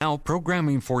Now,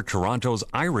 programming for Toronto's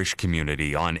Irish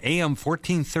community on AM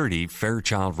 1430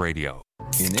 Fairchild Radio.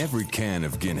 In every can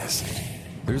of Guinness,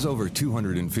 there's over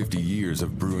 250 years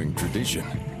of brewing tradition.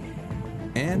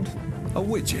 And a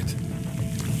widget.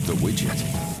 The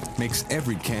widget makes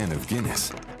every can of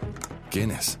Guinness,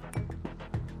 Guinness.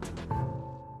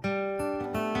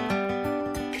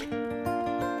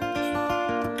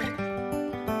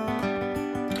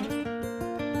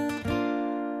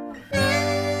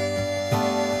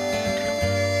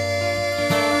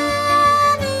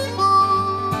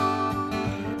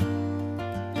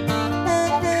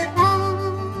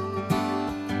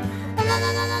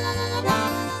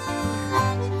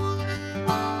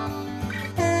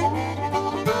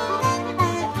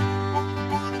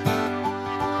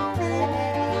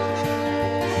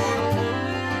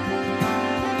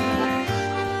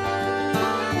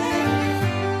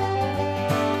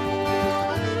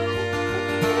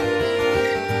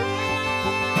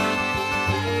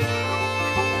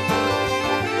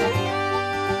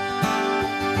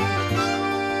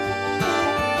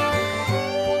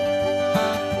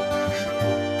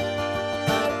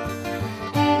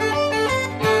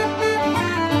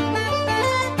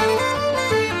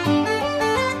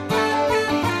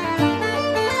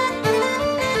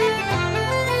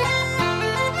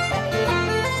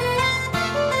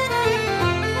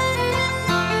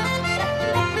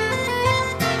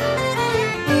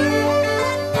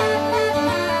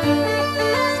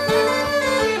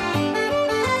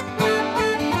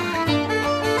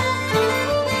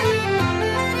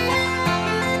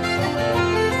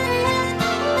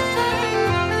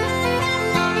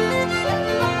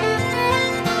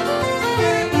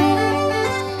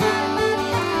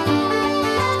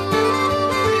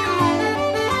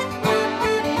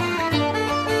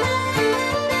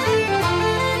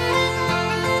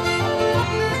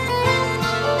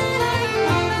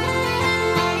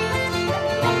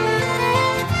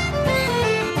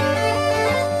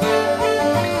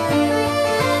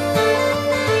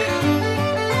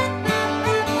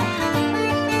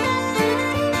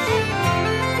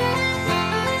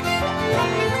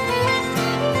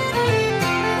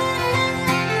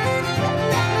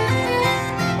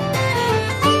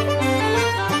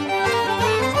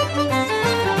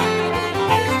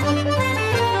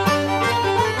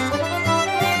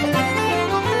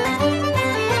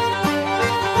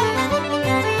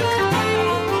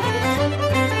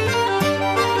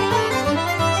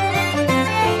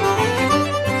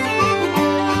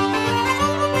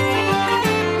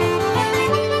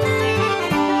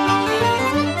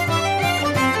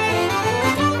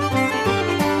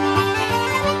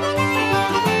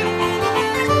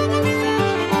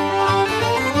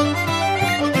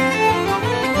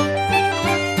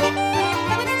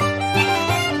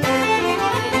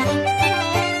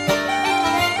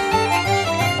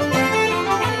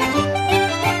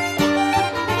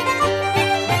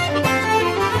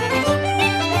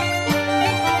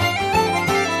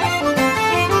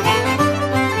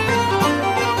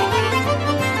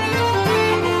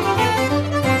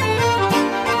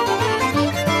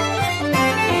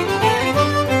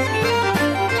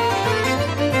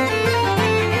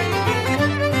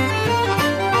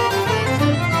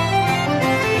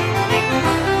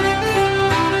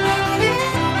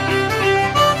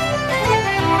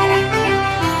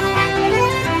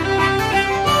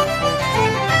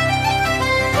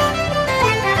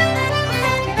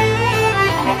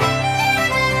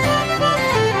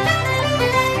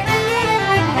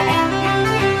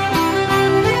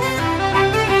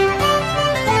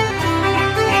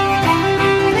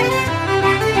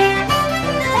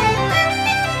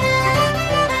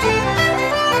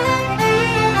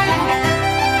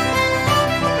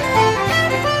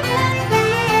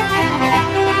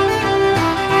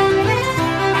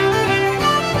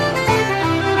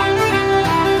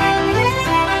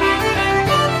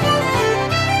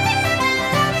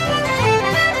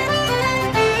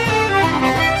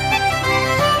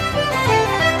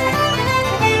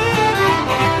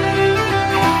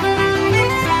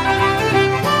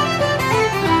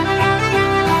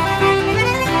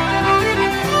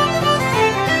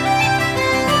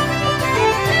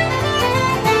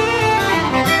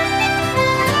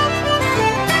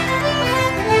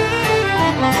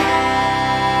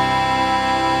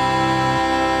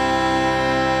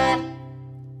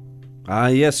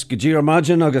 Yes, Gajir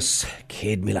Majin agus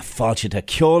Céad Míle Fáilte de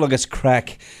Ceol agus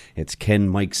craic. It's Ken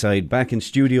Mike's side back in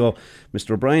studio.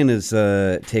 Mr. O'Brien is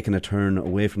taking a turn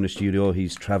away from the studio.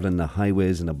 He's travelling the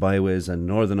highways and the byways in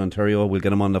Northern Ontario. We'll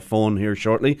get him on the phone here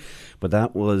shortly. But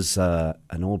that was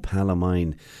an old pal of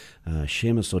mine,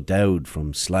 Seamus O'Dowd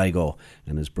from Sligo,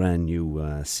 and his brand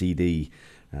new CD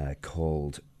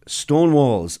called Stone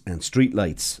Walls and Street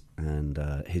Lights, and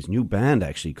his new band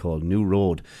actually called New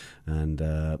Road. And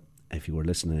if you were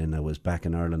listening in, I was back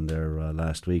in Ireland there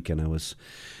last week, and I was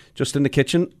just in the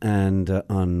kitchen, and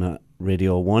on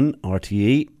Radio 1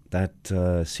 RTE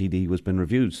that CD was been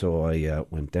reviewed, so I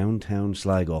went downtown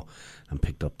Sligo and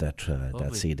picked up that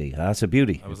CD. It's a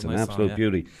beauty. It's an absolute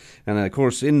beauty. And of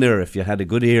course, in there, if you had a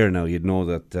good ear now, you'd know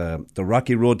that the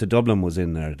Rocky Road to Dublin was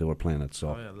in there. They were playing it, so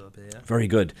a little bit, yeah. Very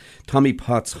good. Tommy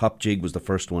Potts' Hop Jig was the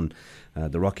first one.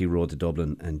 The Rocky Road to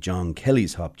Dublin, and John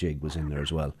Kelly's Hop Jig was in there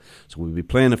as well. So we'll be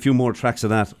playing a few more tracks of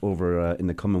that over in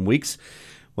the coming weeks.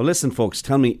 Well, listen, folks,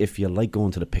 tell me if you like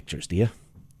going to the pictures, do you?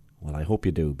 Well, I hope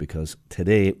you do, because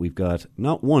today we've got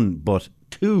not one, but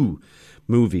two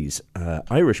movies,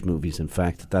 Irish movies, in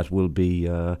fact, that will be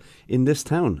in this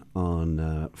town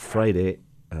on Friday,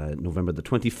 November the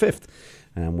 25th.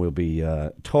 And we'll be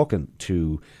talking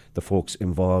to the folks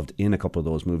involved in a couple of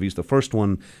those movies. The first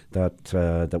one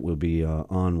that will be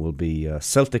on will be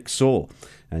Celtic Soul.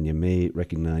 And you may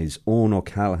recognise Eoin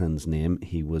O'Callaghan's name.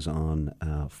 He was on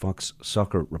Fox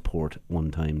Soccer Report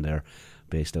one time there,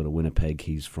 based out of Winnipeg.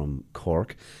 He's from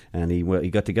Cork. And he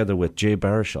got together with Jay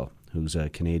Baruchel, who's a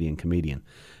Canadian comedian.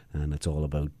 And it's all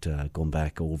about going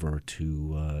back over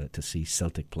to see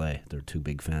Celtic play. They're two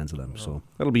big fans of them, so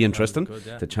that'll be interesting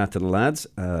to chat to the lads.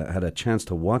 Had a chance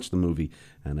to watch the movie,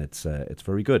 and it's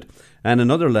very good. And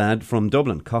another lad from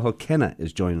Dublin, Cathal Kenna,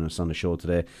 is joining us on the show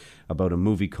today about a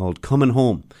movie called Coming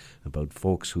Home, about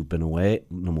folks who've been away,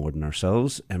 no more than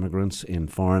ourselves, immigrants in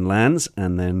foreign lands,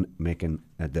 and then making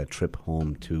the trip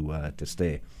home to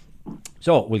stay.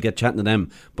 So we'll get chatting to them.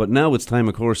 But now it's time,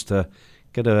 of course, to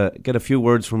get a few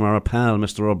words from our pal,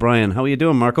 Mr. O'Brien. How are you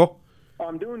doing, Marco?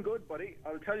 I'm doing good, buddy.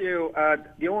 I'll tell you,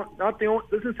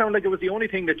 doesn't sound like it was the only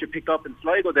thing that you picked up in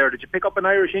Sligo there. Did you pick up an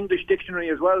Irish-English dictionary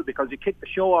as well? Because you kicked the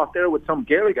show off there with some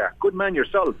Gaeilge. Good man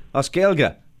yourself.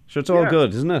 Gaeilge. Sure, it's all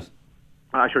good, isn't it?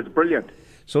 Sure, it's brilliant.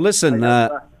 So listen,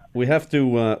 we have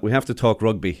to talk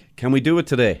rugby. Can we do it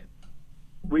today?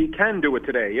 We can do it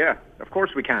today, yeah. Of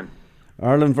course we can.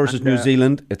 Ireland versus New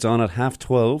Zealand. It's on at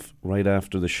 12:30 right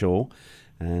after the show.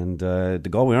 And the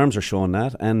Galway Arms are showing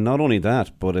that. And not only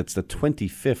that, but it's the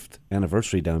 25th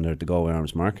anniversary down there at the Galway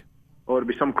Arms, Mark. Oh, it'll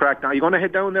be some crack. Are you going to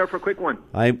head down there for a quick one?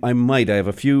 I might. I have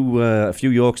a few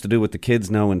yokes to do with the kids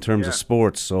now in terms of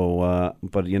sports. So,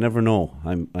 but you never know.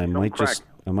 I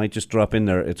might just drop in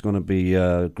there. It's going to be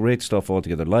great stuff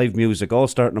altogether. Live music, all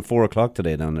starting at 4:00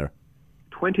 today down there.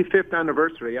 25th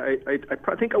anniversary.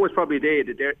 I think I was probably there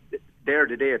the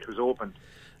day it was opened.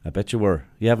 I bet you were.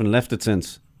 You haven't left it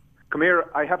since. Come here.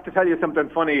 I have to tell you something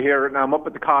funny here. Now I'm up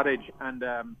at the cottage, and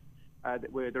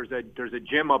there's a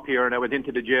gym up here, and I went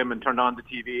into the gym and turned on the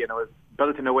TV, and I was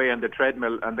belting away on the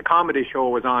treadmill, and the comedy show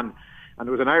was on, and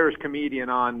there was an Irish comedian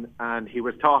on, and he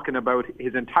was talking about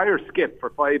his entire skit for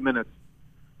 5 minutes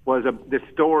was this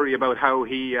story about how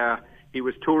he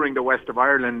was touring the west of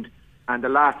Ireland, and the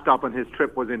last stop on his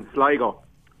trip was in Sligo,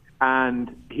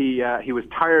 and he was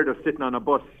tired of sitting on a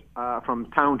bus from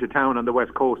town to town on the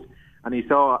west coast, and he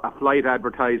saw a flight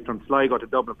advertised from Sligo to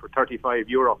Dublin for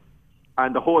 €35,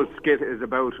 and the whole skit is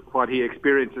about what he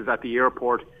experiences at the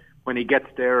airport when he gets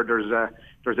there. There's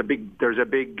a big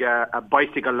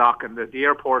bicycle lock, and the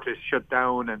airport is shut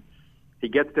down, and he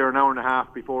gets there an hour and a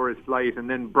half before his flight, and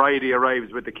then Bridie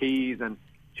arrives with the keys, and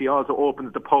she also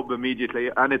opens the pub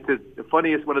immediately, and it's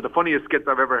one of the funniest skits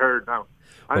I've ever heard now.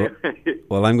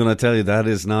 Well, I'm going to tell you that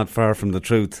is not far from the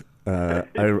truth. I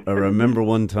remember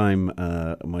one time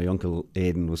my uncle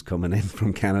Aidan was coming in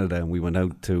from Canada, and we went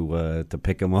out to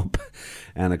pick him up,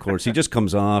 and of course he just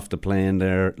comes off the plane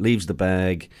there, leaves the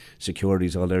bag,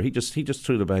 security's all there. He just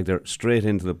threw the bag there straight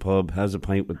into the pub, has a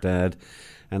pint with Dad,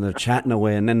 and they're chatting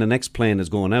away, and then the next plane is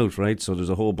going out, right? So there's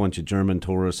a whole bunch of German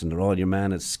tourists, and your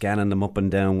man is scanning them up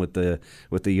and down with the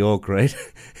yoke, right?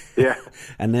 Yeah.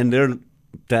 And then their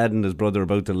Dad and his brother are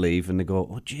about to leave, and they go,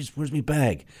 "Oh, geez, where's my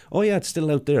bag?" "Oh, yeah, it's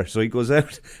still out there." So he goes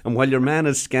out, and while your man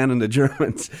is scanning the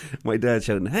Germans, my dad's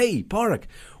shouting, "Hey, Pádraig,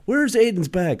 where's Aidan's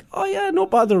bag?" "Oh, yeah, no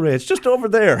bother, Ray, it's just over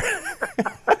there."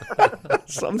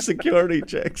 Some security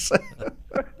checks.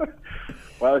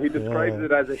 Well, he describes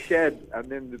it as a shed, and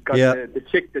then it's got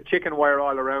the chicken wire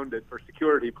all around it for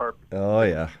security purposes. Oh,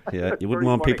 yeah. You wouldn't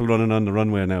want people running on the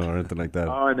runway now or anything like that.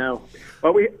 Oh, no.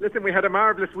 Well, we had a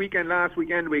marvellous weekend last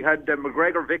weekend. We had the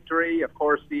McGregor victory. Of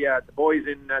course, the boys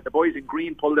in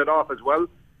green pulled it off as well,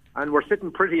 and we're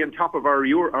sitting pretty on top of our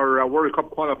World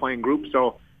Cup qualifying group.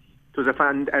 So It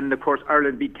was and of course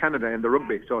Ireland beat Canada in the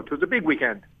rugby, so it was a big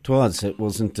weekend. It was. It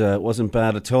wasn't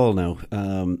bad at all. Now,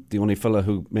 the only fella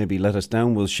who maybe let us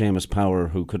down was Seamus Power,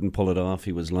 who couldn't pull it off.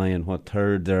 He was lying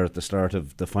third there at the start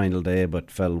of the final day, but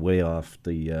fell way off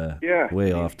the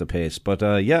off the pace. But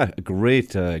a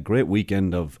great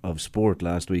weekend of sport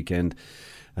last weekend.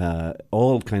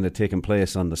 All kind of taking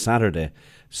place on the Saturday.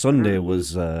 Sunday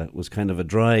was kind of a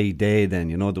dry day. Then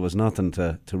there was nothing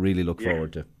to really look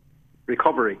forward to.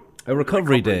 A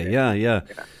recovery day. Yeah.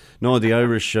 No, the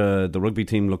Irish, the rugby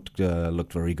team looked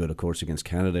very good, of course, against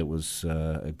Canada. It was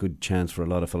a good chance for a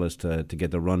lot of fellas to get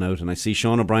the run out. And I see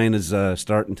Sean O'Brien is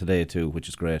starting today too, which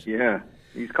is great. Yeah,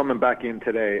 he's coming back in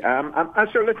today. I'm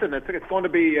sure. Listen, it's going to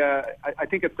be. I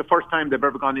think it's the first time they've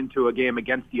ever gone into a game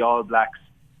against the All Blacks.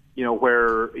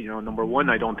 Where number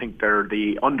one, I don't think they're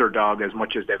the underdog as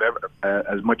much as they've ever,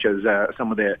 as much as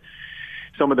some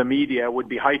of the media would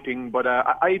be hyping, but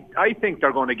I think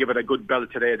they're going to give it a good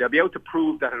belt today. They'll be able to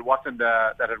prove that it wasn't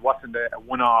a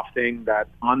one-off thing. That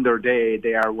on their day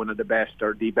they are one of the best,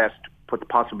 or the best,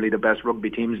 possibly the best rugby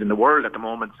teams in the world at the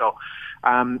moment. So,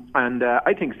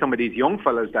 I think some of these young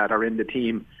fellas that are in the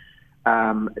team,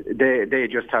 they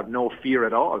just have no fear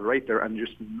at all, right? They're and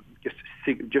just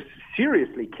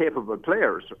seriously capable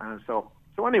players. So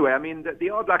anyway, I mean, the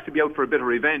All Blacks will be out for a bit of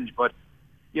revenge, but.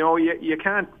 You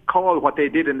can't call what they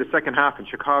did in the second half in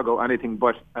Chicago anything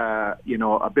but, a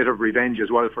bit of revenge as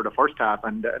well for the first half.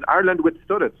 And Ireland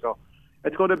withstood it. So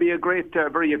it's going to be a great,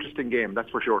 very interesting game, that's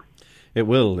for sure. It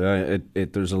will.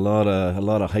 There's a lot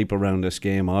of hype around this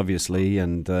game, obviously.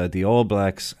 And the All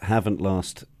Blacks haven't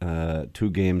lost 2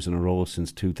 games in a row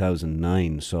since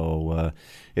 2009. So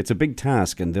it's a big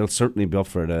task, and they'll certainly be up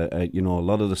for it. A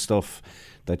lot of the stuff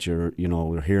that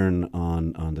we're hearing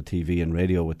on the TV and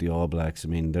radio with the All Blacks. I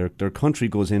mean, their country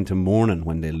goes into mourning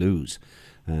when they lose,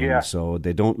 so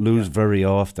they don't lose very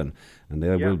often, and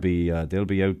they'll be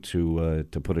out to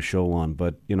put a show on.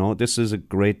 But this is a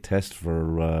great test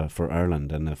for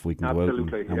Ireland, and if we can go out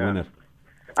and win it.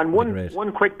 And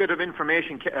one quick bit of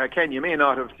information, Ken, you may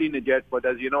not have seen it yet, but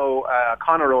as you know,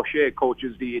 Conor O'Shea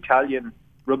coaches the Italian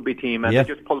rugby team, and they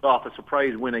just pulled off a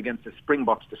surprise win against the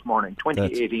Springboks this morning,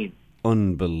 2018.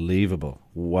 Unbelievable.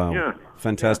 Wow. Yeah.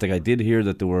 Fantastic. Yeah. I did hear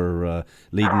that they were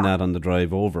leading that on the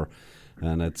drive over,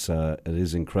 and it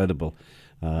is incredible.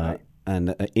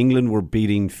 And England were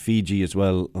beating Fiji as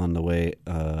well on the way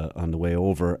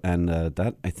over, and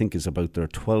that I think is about their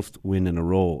 12th win in a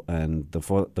row. And the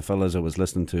fellas I was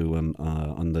listening to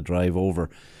on the drive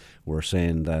over were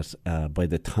saying that by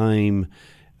the time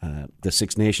the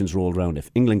Six Nations rolled around, if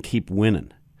England keep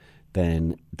winning,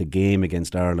 then the game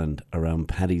against Ireland around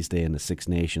Paddy's Day in the Six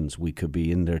Nations, we could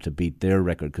be in there to beat their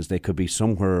record, because they could be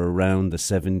somewhere around the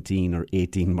 17 or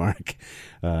 18 mark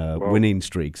winning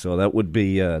streak. So that'd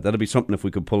be something if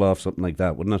we could pull off something like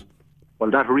that, wouldn't it?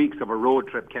 Well, that reeks of a road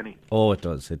trip, Kenny. Oh, it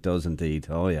does indeed.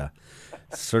 Oh yeah,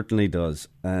 certainly does.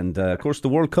 And of course, the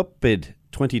World Cup bid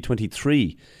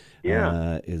 2023.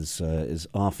 Is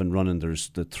off and running. There's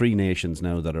the 3 nations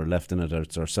now that are left in it.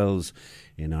 It's ourselves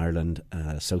in Ireland,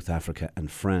 South Africa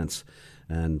and France,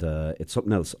 and it's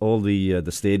something else. All the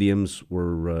stadiums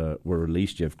were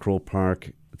released. You have Croke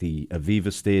Park, the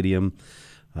Aviva Stadium,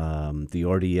 the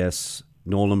RDS,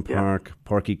 Nolan Park,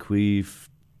 Páirc Uí Chaoimh,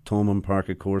 Thomond Park,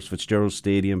 of course, Fitzgerald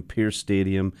Stadium, Pearse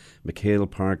Stadium, McHale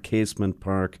Park, Casement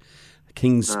Park,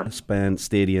 Kingspan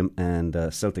Stadium,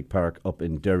 and Celtic Park up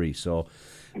in Derry. So.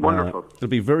 Wonderful. It'll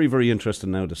be very, very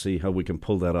interesting now to see how we can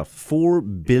pull that off. 4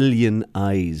 billion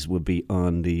eyes would be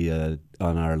on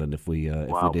on Ireland if we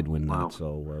did win that.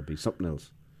 So it'll be something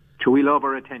else. So we love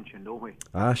our attention, don't we?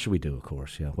 Should we do? Of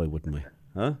course, yeah. Why wouldn't we?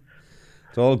 Huh?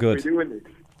 It's all good. We're doing it.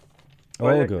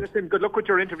 All good. Listen, good luck with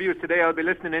your interviews today. I'll be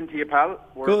listening in to you, pal.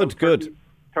 Good.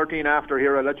 13 after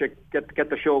here. I'll let you get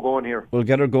the show going here. We'll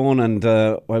get her going. And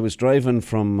I was driving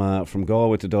from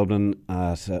Galway to Dublin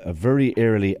at a very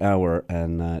early hour,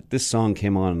 and this song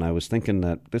came on, and I was thinking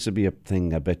that this would be a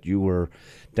thing. I bet you were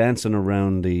dancing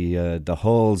around the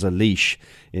halls of Laois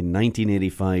in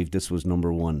 1985. This was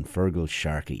number 1, Fergal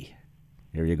Sharkey.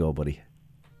 Here you go, buddy.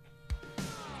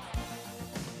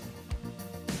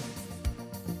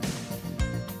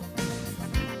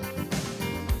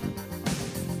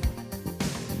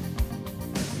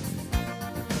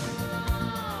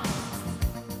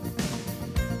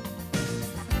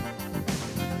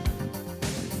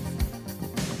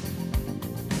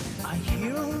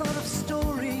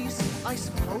 I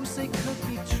suppose they could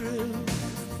be true,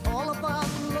 all about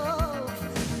love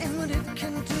and what it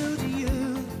can do to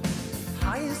you.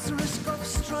 High is the risk of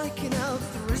striking out,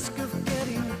 the risk of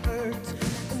getting hurt,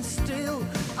 and still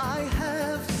I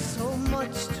have so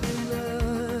much to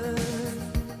learn.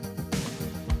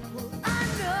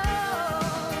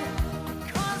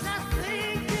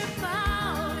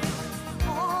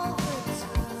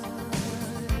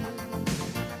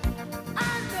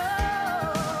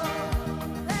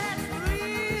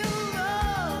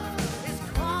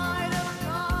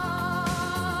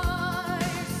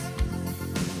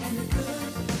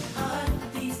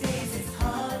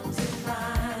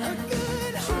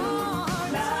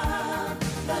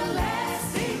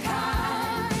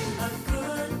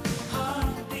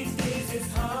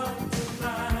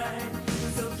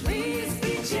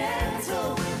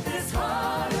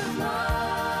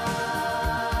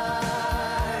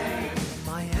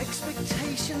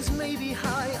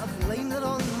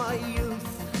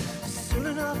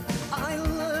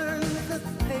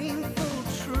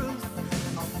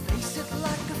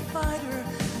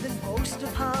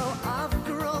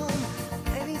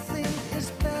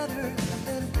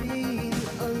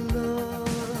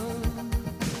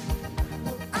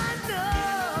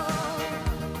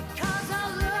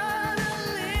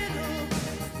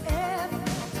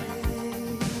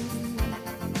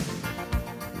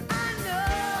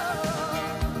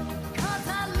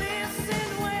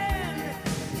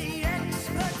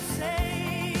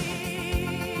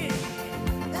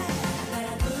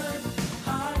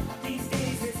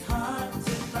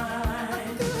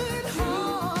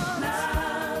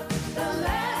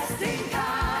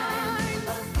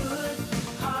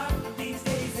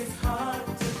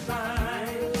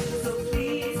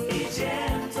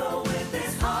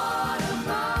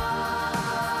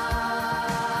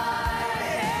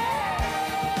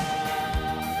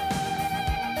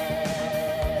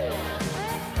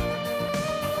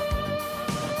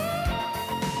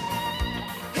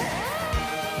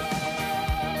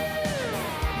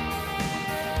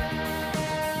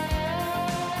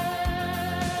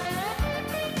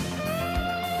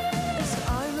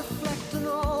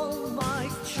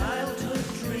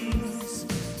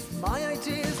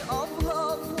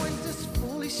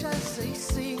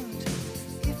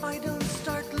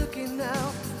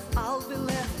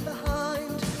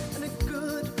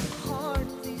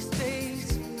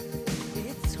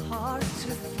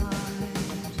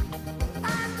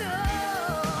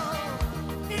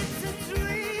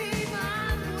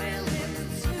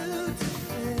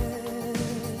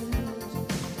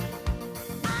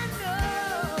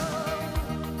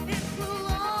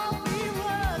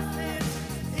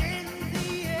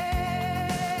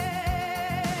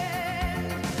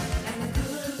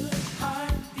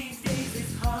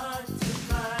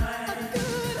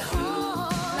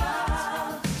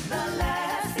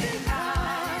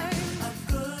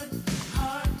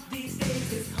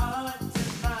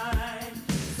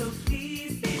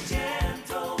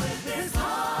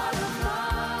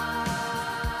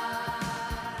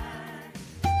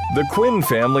 The Quinn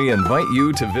family invite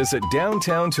you to visit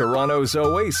downtown Toronto's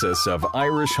oasis of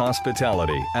Irish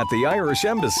hospitality at the Irish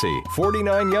Embassy,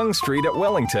 49 Yonge Street at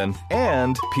Wellington,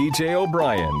 and PJ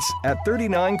O'Brien's at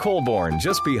 39 Colborne,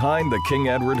 just behind the King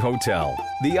Edward Hotel.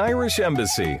 The Irish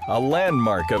Embassy, a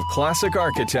landmark of classic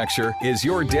architecture, is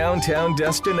your downtown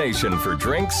destination for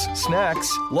drinks,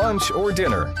 snacks, lunch, or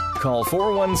dinner. Call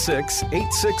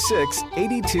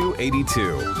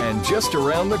 416-866-8282. And just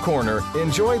around the corner,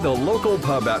 enjoy the local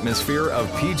pub atmosphere of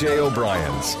PJ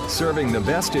O'Brien's, serving the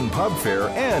best in pub fare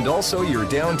and also your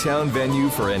downtown venue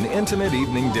for an intimate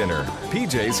evening dinner.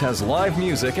 PJ's has live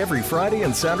music every Friday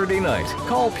and Saturday night.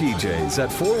 Call PJ's at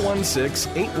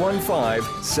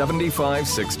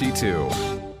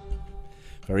 416-815-7562.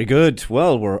 Very good.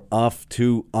 Well, we're off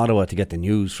to Ottawa to get the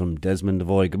news from Desmond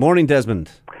Devoy. Good morning, Desmond.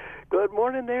 Good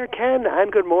morning there, Ken,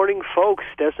 and good morning, folks.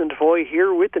 Desmond Devoy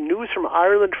here with the news from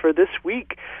Ireland for this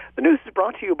week. The news is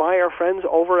brought to you by our friends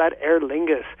over at Aer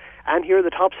Lingus. And here are the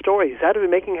top stories that have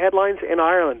been making headlines in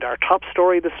Ireland. Our top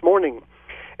story this morning.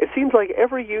 It seems like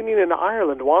every union in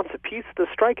Ireland wants a piece of the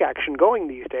strike action going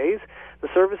these days. The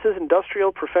Services,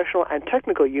 Industrial, Professional and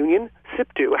Technical Union,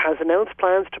 SIPTU, has announced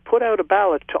plans to put out a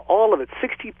ballot to all of its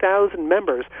 60,000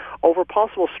 members over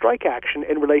possible strike action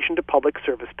in relation to public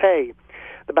service pay.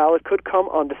 The ballot could come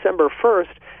on December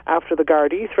 1st after the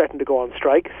Gardaí threatened to go on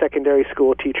strike. Secondary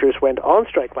school teachers went on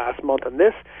strike last month on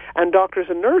this, and doctors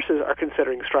and nurses are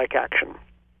considering strike action.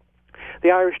 The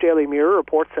Irish Daily Mirror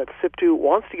reports that SIPTU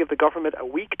wants to give the government a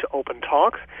week to open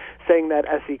talks, saying that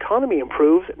as the economy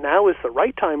improves, now is the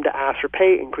right time to ask for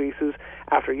pay increases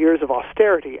after years of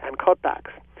austerity and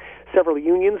cutbacks. Several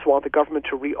unions want the government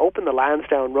to reopen the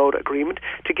Lansdowne Road Agreement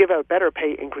to give out better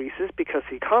pay increases because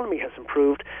the economy has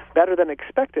improved better than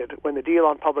expected when the deal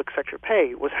on public sector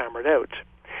pay was hammered out.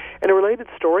 In a related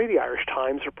story, the Irish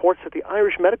Times reports that the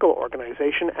Irish Medical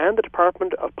Organisation and the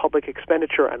Department of Public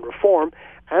Expenditure and Reform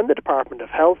and the Department of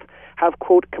Health have,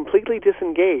 quote, completely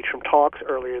disengaged from talks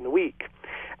earlier in the week.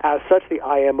 As such, the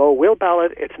IMO will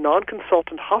ballot its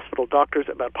non-consultant hospital doctors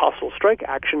about possible strike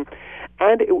action,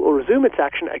 and it will resume its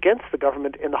action against the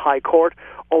government in the High Court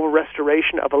over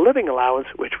restoration of a living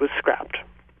allowance, which was scrapped.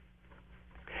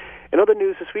 In other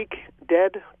news this week,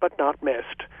 dead but not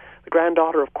missed. The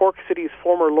granddaughter of Cork City's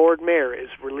former Lord Mayor is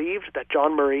relieved that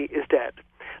John Murray is dead.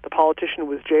 The politician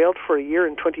was jailed for a year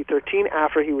in 2013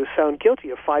 after he was found guilty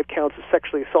of 5 counts of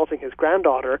sexually assaulting his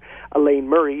granddaughter, Elaine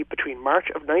Murray, between March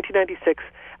of 1996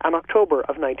 and October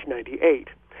of 1998.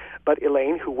 But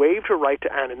Elaine, who waived her right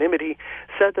to anonymity,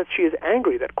 said that she is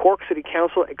angry that Cork City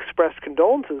Council expressed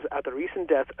condolences at the recent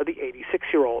death of the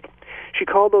 86-year-old. She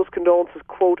called those condolences,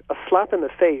 quote, a slap in the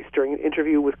face during an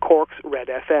interview with Cork's Red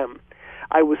FM.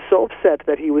 I was so upset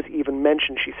that he was even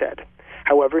mentioned, she said.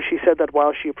 However, she said that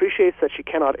while she appreciates that she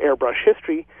cannot airbrush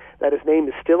history, that his name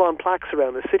is still on plaques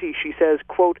around the city, she says,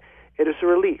 quote, it is a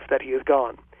relief that he is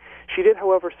gone. She did,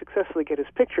 however, successfully get his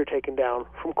picture taken down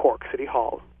from Cork City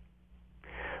Hall.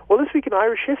 Well, this week in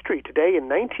Irish history, today in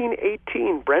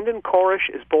 1918, Brendan Corish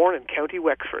is born in County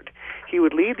Wexford. He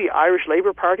would lead the Irish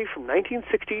Labour Party from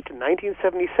 1960 to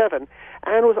 1977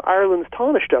 and was Ireland's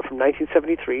Taoiseach from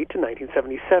 1973 to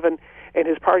 1977 in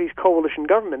his party's coalition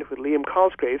government with Liam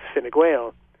Cosgrave's Fine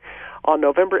Gael. On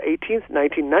November 18,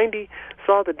 1990,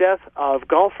 saw the death of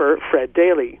golfer Fred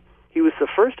Daly. He was the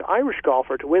first Irish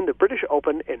golfer to win the British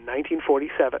Open in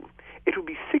 1947. It would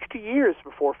be 60 years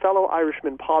before fellow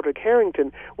Irishman Padraig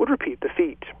Harrington would repeat the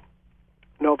feat.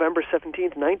 November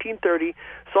 17, 1930,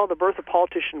 saw the birth of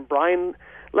politician Brian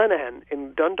Lenihan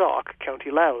in Dundalk, County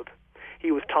Louth.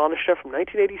 He was Taoiseach from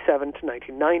 1987 to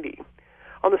 1990.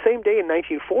 On the same day in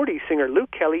 1940, singer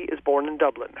Luke Kelly is born in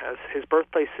Dublin. As his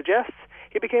birthplace suggests,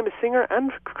 he became a singer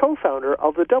and co-founder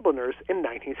of the Dubliners in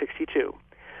 1962.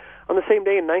 On the same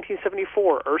day in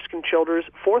 1974, Erskine Childers,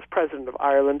 4th President of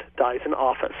Ireland, dies in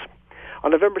office. On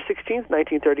November 16,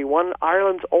 1931,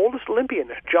 Ireland's oldest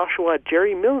Olympian, Joshua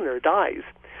Jerry Milner, dies.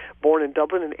 Born in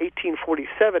Dublin in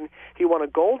 1847, he won a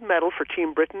gold medal for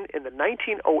Team Britain in the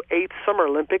 1908 Summer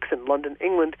Olympics in London,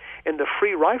 England, in the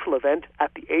free rifle event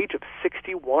at the age of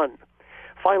 61.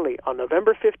 Finally, on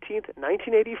November 15,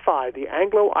 1985, the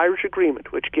Anglo-Irish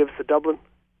Agreement, which gives the Dublin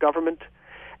government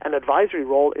an advisory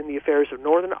role in the affairs of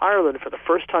Northern Ireland for the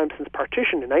first time since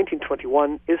partition in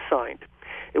 1921, is signed.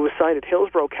 It was signed at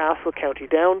Hillsborough Castle, County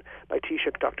Down, by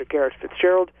Taoiseach Dr. Garret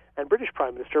Fitzgerald and British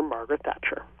Prime Minister Margaret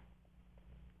Thatcher.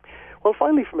 Well,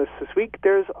 finally from us this week,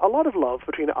 there's a lot of love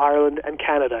between Ireland and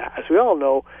Canada, as we all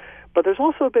know, but there's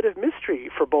also a bit of mystery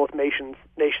for both nations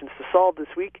to solve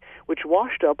this week, which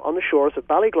washed up on the shores of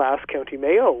Ballyglass, County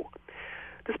Mayo.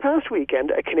 This past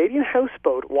weekend, a Canadian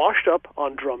houseboat washed up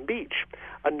on Drum Beach.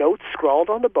 A note scrawled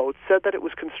on the boat said that it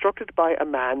was constructed by a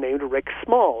man named Rick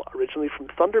Small, originally from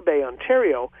Thunder Bay,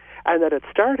 Ontario, and that it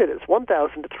started its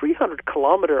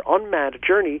 1,300-kilometre unmanned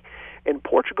journey in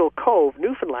Portugal Cove,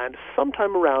 Newfoundland,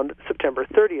 sometime around September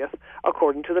 30th,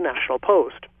 according to the National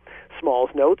Post. Small's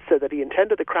note said that he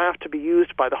intended the craft to be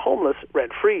used by the homeless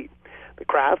rent-free. The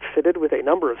craft, fitted with a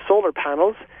number of solar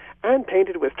panels and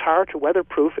painted with tar to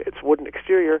weatherproof its wooden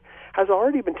exterior, has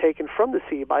already been taken from the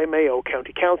sea by Mayo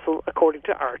County Council, according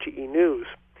to RTE News.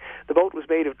 The boat was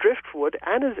made of driftwood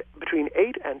and is between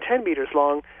 8 and 10 metres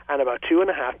long and about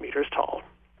 2.5 metres tall.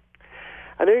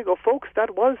 And there you go, folks.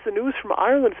 That was the news from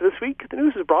Ireland for this week. The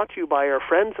news is brought to you by our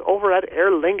friends over at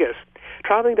Aer Lingus.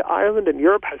 Travelling to Ireland and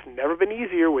Europe has never been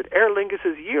easier with Aer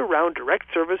Lingus' year-round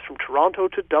direct service from Toronto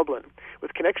to Dublin,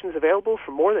 with connections available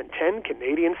from more than 10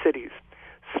 Canadian cities.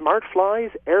 Smart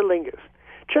flies, Aer Lingus.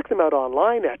 Check them out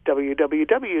online at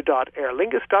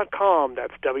www.aerlingus.com.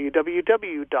 That's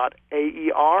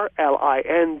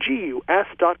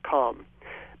www.aerlingus.com.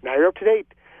 Now you're up to date.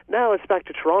 Now it's back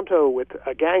to Toronto with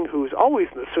a gang who's always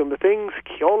in the swim of things,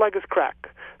 Ceol agus craic.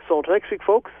 So until next week,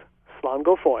 folks, slán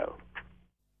go foil.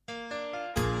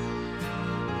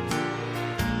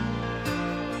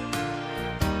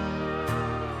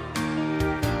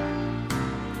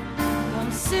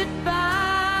 Come sit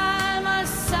by my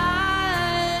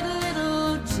side,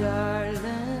 little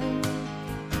darling.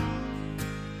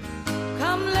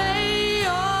 Come lay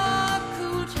your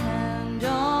cool hand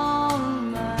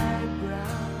on my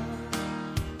brow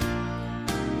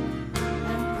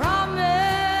and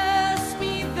promise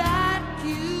me that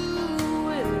you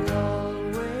will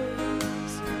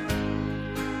always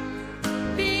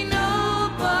be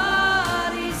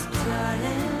nobody's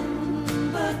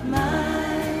darling but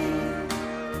mine.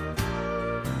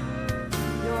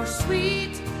 You're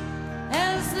sweet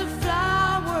as the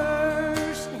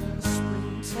flowers in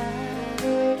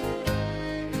springtime.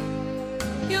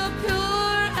 You're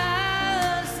pure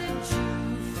as the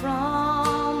dew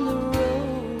from the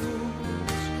rose.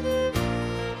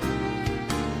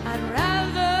 I'd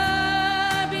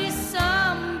rather be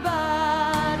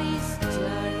somebody's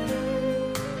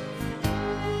darling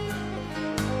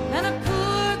than a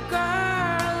poor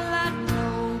girl that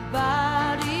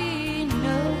nobody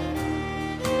knows.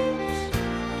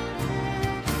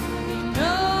 Be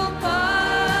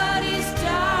nobody's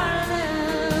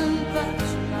darling but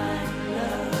my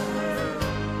love.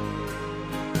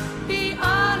 Be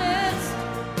honest,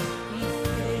 be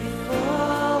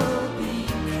faithful, be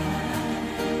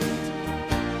kind,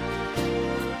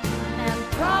 and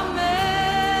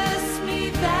promise me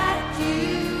that you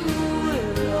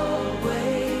will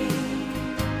always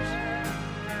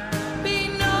be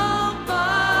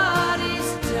nobody's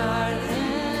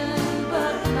darling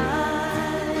but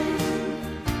mine.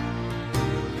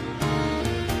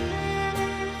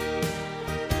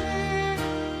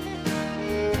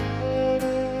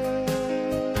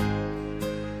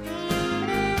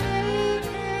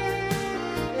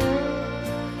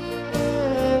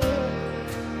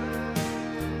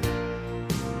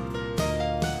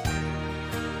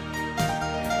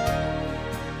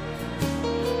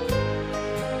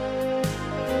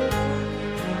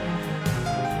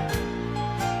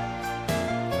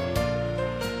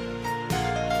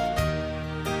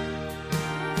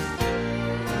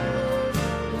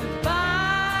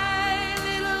 Goodbye,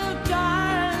 little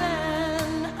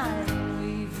darling,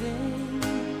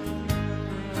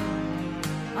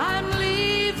 I'm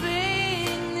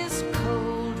leaving this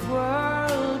cold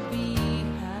world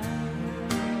behind,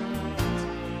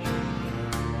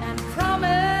 and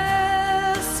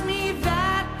promise me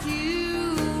that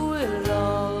you will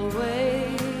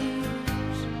always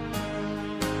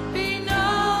be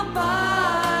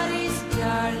nobody's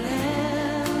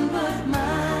darling but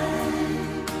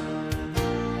mine.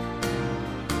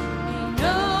 Be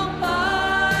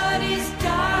nobody's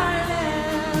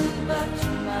darling but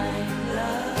my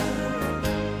love.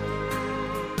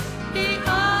 Be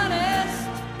honest,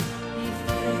 be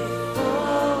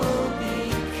faithful, be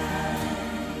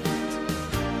kind,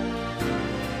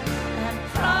 and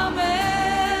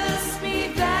promise me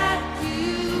that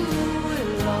you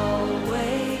will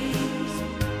always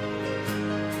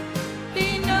be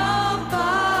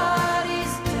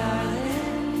nobody's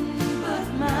darling but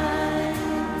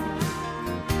mine.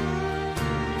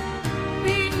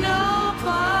 Be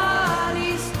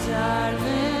nobody's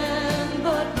darling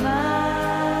but mine.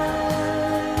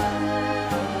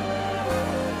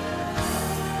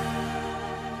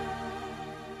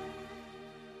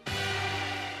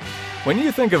 When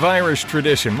you think of Irish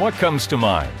tradition, what comes to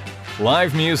mind?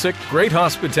 Live music, great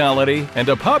hospitality, and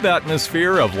a pub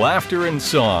atmosphere of laughter and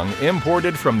song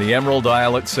imported from the Emerald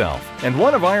Isle itself. And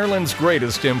one of Ireland's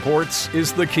greatest imports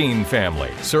is the Keane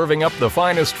family, serving up the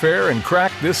finest fare and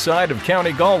crack this side of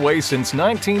County Galway since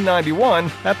 1991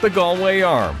 at the Galway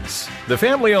Arms. The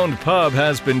family-owned pub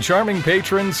has been charming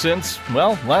patrons since,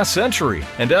 well, last century,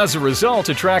 and as a result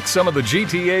attracts some of the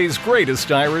GTA's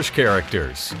greatest Irish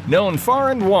characters. Known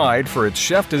far and wide for its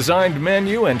chef-designed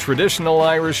menu and traditional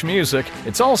Irish music,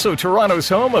 it's also Toronto's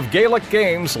home of Gaelic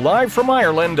games live from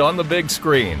Ireland on the big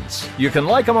screens. You can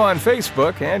like them on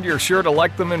Facebook, and you're sure to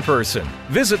like them in person.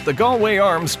 Visit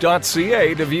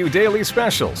thegalwayarms.ca to view daily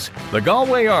specials. The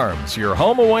Galway Arms, your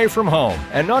home away from home,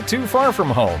 and not too far from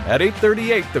home, at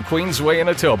 838 the Queensway in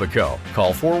Etobicoke.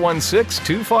 Call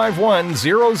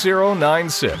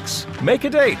 416-251-0096. Make a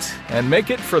date, and make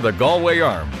it for the Galway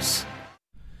Arms.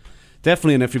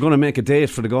 Definitely, and if you're going to make a date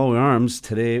for the Galway Arms,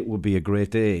 today would be a great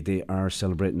day. They are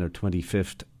celebrating their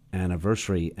 25th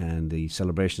anniversary, and the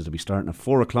celebrations will be starting at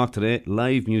 4 o'clock today.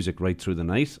 Live music right through the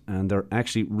night, and they're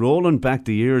actually rolling back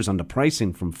the years on the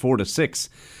pricing from 4 to 6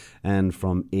 and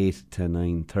from 8 to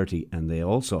 9:30. And they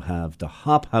also have the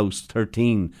Hop House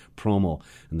 13 promo,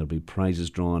 and there'll be prizes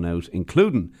drawn out,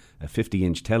 including a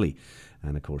 50-inch telly.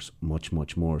 And, of course, much,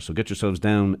 much more. So get yourselves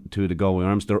down to the Galway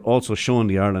Arms. They're also showing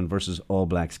the Ireland versus All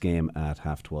Blacks game at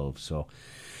 12:30. So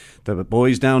the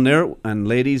boys down there and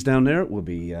ladies down there will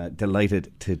be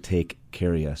delighted to take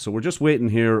care of you. So we're just waiting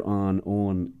here on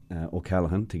Eoin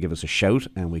O'Callaghan to give us a shout,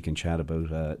 and we can chat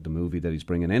about the movie that he's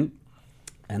bringing in.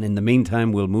 And in the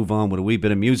meantime, we'll move on with a wee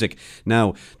bit of music.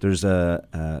 Now, there's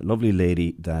a lovely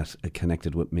lady that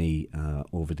connected with me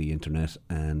over the internet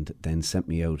and then sent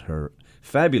me out her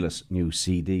fabulous new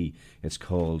CD. It's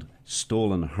called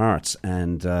Stolen Hearts.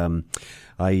 And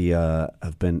I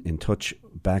have been in touch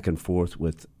back and forth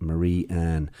with Marie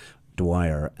Ann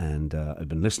Dwyer, and I've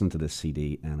been listening to this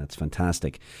CD, and it's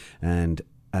fantastic. And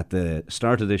at the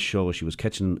start of this show, she was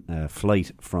catching a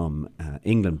flight from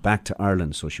England back to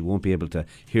Ireland, so she won't be able to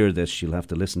hear this. She'll have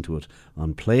to listen to it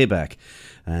on playback.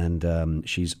 And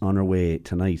she's on her way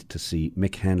tonight to see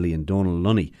Mick Hanley and Donal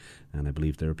Lunny, and I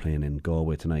believe they're playing in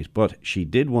Galway tonight. But she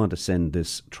did want to send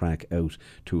this track out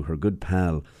to her good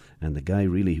pal, and the guy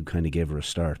really who kind of gave her a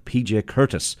start, PJ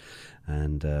Curtis.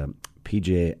 And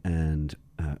PJ and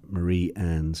Marie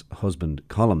Ann's husband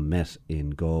Colm met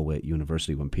in Galway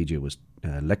University when PJ was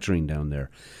lecturing down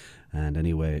there. And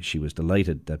anyway, she was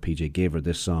delighted that PJ gave her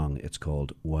this song. It's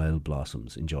called Wild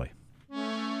Blossoms. Enjoy.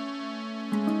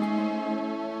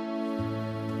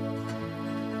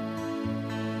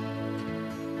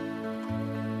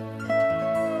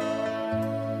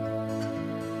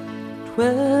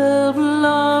 12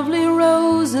 lovely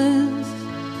roses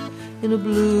in a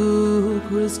blue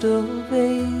crystal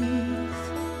vase,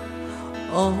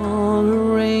 all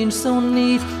arranged so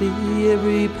neatly,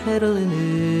 every petal in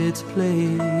its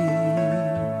place.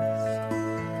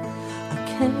 I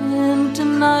can't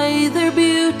deny their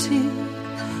beauty,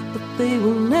 but they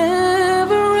will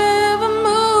never ever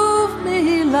move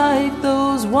me like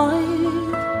those white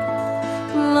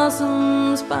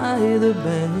blossoms by the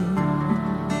bank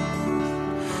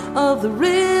of the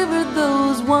river,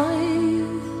 those white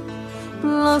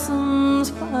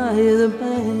blossoms by the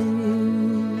bank.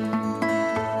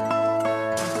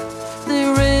 They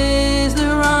raise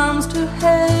their arms to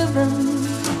heaven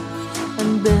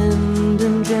and bend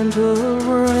in gentle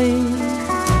rain.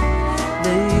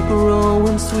 They grow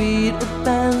in sweet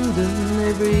abandon,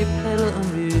 every petal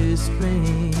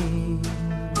unrestrained.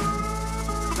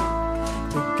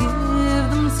 They give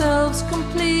themselves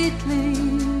completely,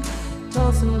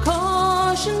 tossing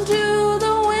caution to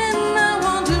the wind. I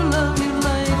want to love you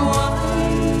like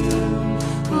white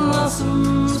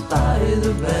blossoms by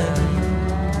the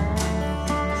banks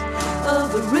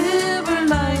of the river,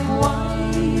 like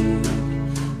white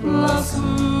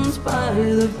blossoms by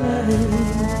the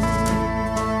banks.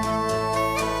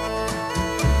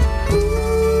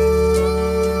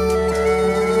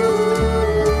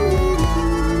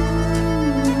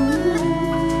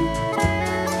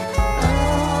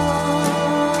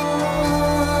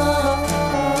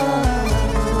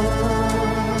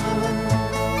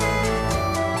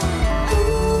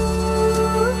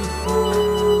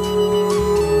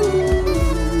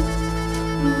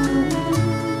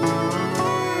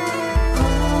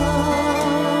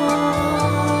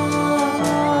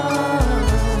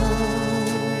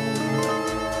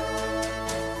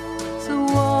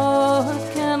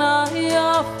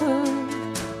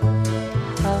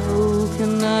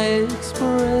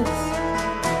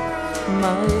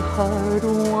 Heart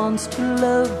wants to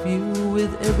love you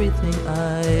with everything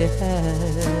I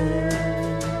have.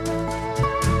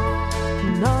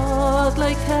 out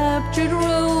like captured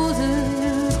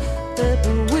roses that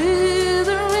will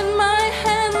wither in my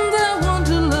hands. I want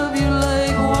to love you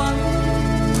like wine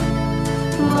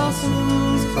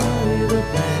blossoms by the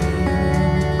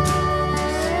banks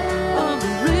of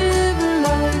the river,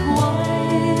 like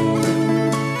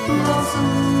wine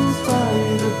blossoms by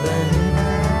the banks.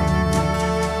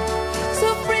 So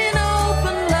free and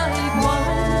open like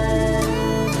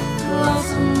wine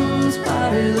blossoms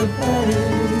by the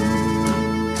banks.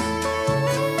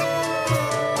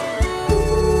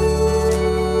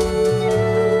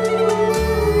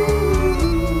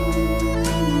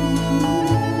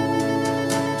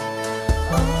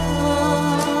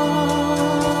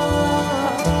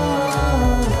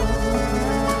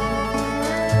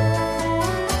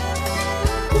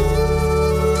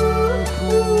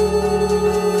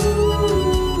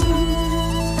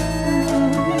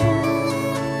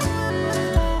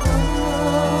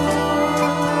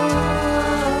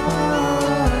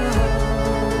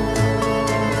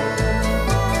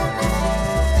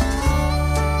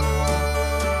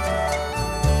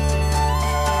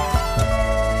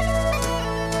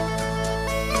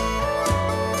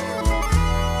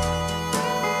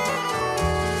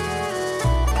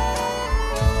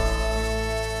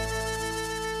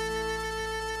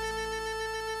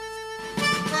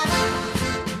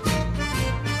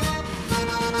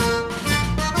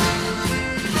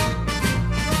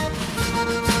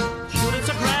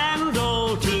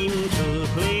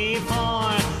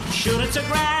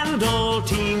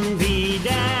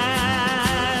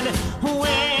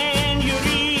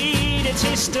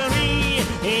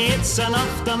 It's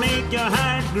enough to make your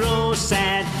heart grow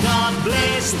sad. God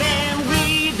bless them,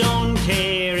 we don't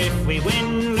care if we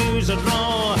win, lose or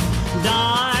draw.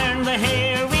 Darn the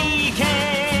hair we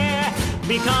care,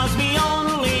 because we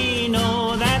only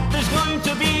know that there's going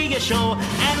to be a show,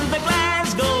 and the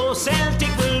Glasgow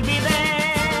Celtic will be there.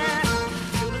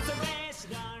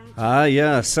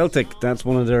 Yeah, Celtic. That's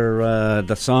one of their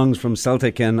the songs from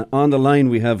Celtic. And on the line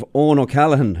we have Eoin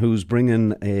O'Callaghan, who's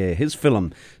bringing his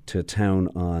film to town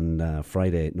on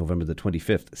Friday, November the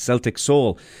 25th. Celtic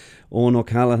Soul. Eoin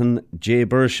O'Callaghan, Jay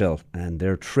Baruchel, and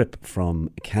their trip from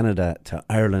Canada to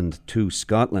Ireland to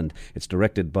Scotland. It's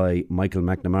directed by Michael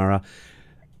McNamara.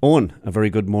 Eoin, a very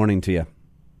good morning to you.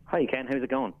 Hi Ken, how's it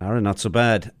going? Aaron, not so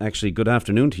bad. Actually, good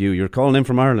afternoon to you. You're calling in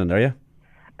from Ireland, are you?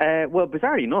 Well,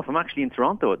 bizarrely enough, I'm actually in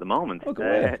Toronto at the moment. Oh, good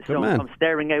man. I'm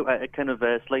staring out at a kind of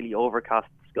a slightly overcast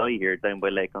sky here down by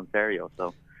Lake Ontario.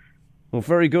 So, well,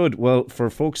 very good. Well, for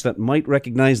folks that might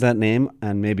recognise that name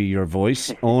and maybe your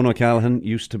voice, Eoin O'Callaghan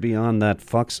used to be on that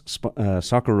Fox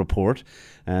Soccer Report,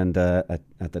 and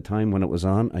at the time when it was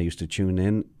on, I used to tune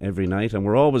in every night, and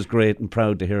we're always great and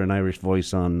proud to hear an Irish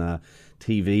voice on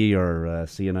TV or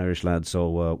see an Irish lad.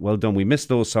 So well done. We missed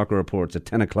those soccer reports at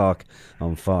 10 o'clock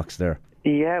on Fox there.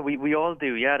 Yeah, we all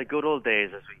do. Yeah, the good old days,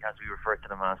 as we refer to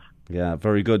them as. Yeah,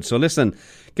 very good. So listen,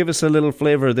 give us a little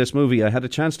flavour of this movie. I had a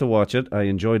chance to watch it. I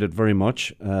enjoyed it very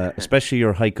much, especially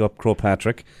your hike up Croagh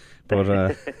Patrick.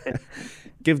 But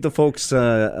give the folks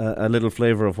a little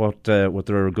flavour of what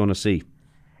they're going to see.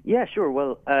 Yeah, sure.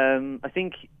 Well, I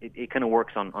think it kind of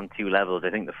works on two levels.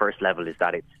 I think the first level is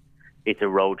that it's a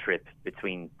road trip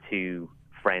between two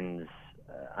friends,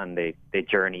 and they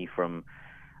journey from,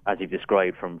 as you've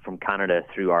described, from Canada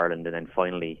through Ireland, and then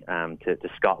finally to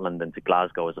Scotland and to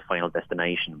Glasgow as a final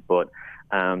destination. But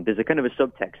there's a kind of a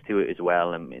subtext to it as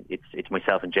well. It's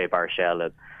myself and Jay Baruchel,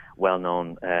 a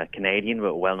well-known Canadian, but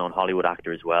a well-known Hollywood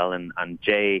actor as well. And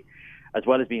Jay, as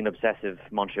well as being an obsessive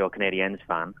Montreal Canadiens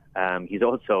fan, he's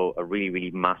also a really, really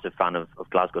massive fan of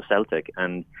Glasgow Celtic.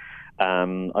 And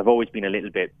I've always been a little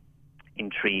bit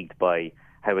intrigued by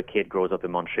how a kid grows up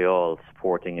in Montreal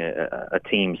supporting a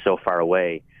team so far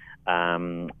away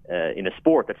in a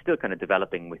sport that's still kind of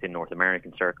developing within North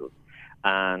American circles.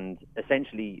 And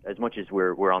essentially, as much as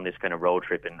we're on this kind of road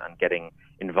trip and getting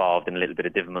involved in a little bit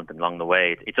of development along the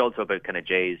way, it's also about kind of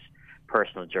Jay's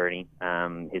personal journey.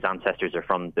 His ancestors are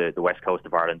from the west coast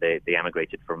of Ireland. They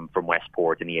emigrated from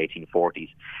Westport in the 1840s.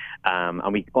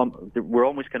 And we're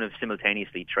almost kind of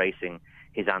simultaneously tracing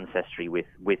his ancestry with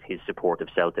his support of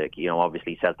Celtic. You know,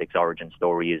 obviously Celtic's origin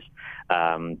story is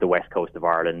the west coast of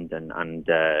Ireland, and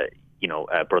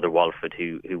Brother Walford,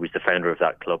 who was the founder of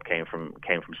that club, came from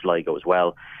Sligo as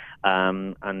well.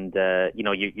 You're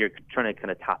trying to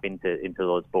kind of tap into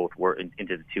those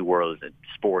into the two worlds,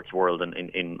 sports world and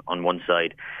in on one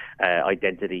side,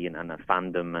 identity and a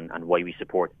fandom and why we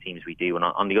support the teams we do, and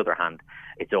on the other hand,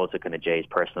 it's also kind of Jay's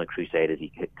personal crusade as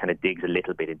he kind of digs a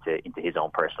little bit into his own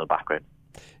personal background.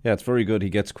 Yeah, it's very good. He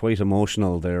gets quite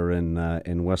emotional there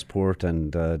in Westport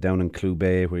and down in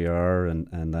Clubay where you are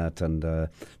and that. And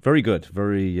very good,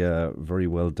 very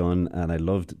well done. And I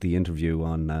loved the interview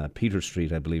on Peter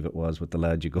Street, I believe it was, with the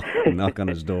lad you go and knock on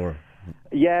his door.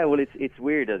 Yeah, well, it's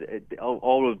weird.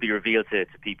 All will be revealed to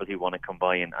people who want to come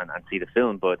by and see the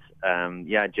film. But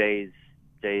Jay's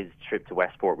trip to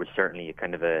Westport was certainly a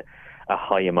kind of a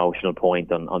high emotional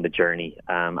point on the journey,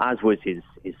 as was his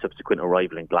subsequent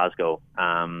arrival in Glasgow.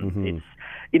 It's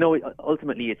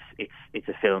ultimately it's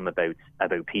a film about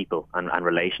people and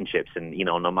relationships, and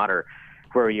no matter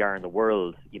where you are in the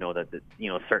world,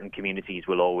 certain communities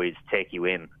will always take you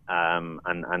in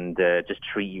and just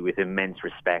treat you with immense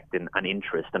respect and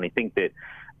interest. And I think that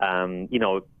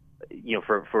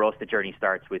for us the journey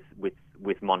starts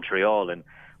with Montreal, and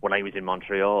when I was in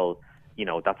Montreal,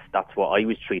 that's what I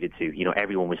was treated to.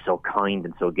 Everyone was so kind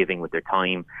and so giving with their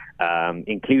time,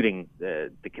 including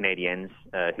the Canadians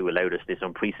who allowed us this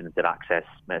unprecedented access,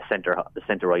 the centre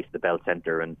ice, the Bell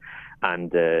Centre, and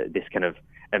this kind of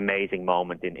amazing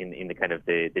moment in the kind of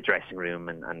the dressing room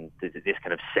and this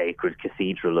kind of sacred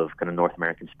cathedral of kind of North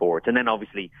American sports. And then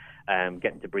obviously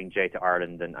getting to bring Jay to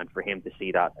Ireland and for him to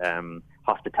see that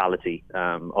hospitality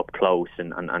up close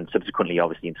and subsequently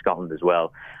obviously in Scotland as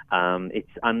well. And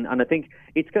I think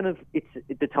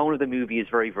the tone of the movie is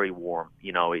very, very warm.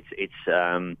 It's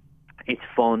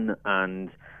fun,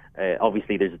 and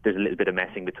obviously there's a little bit of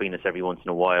messing between us every once in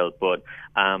a while, but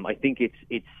I think it's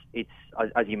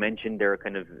as you mentioned, there are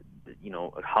kind of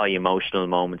high emotional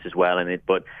moments as well in it,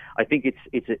 but I think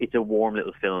it's a warm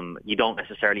little film. You don't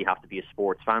necessarily have to be a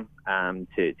sports fan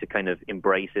to kind of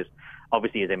embrace it.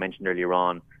 Obviously, as I mentioned earlier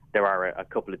on, there are a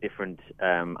couple of different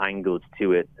angles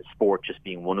to it, sport just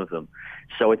being one of them.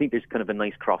 So I think there's kind of a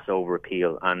nice crossover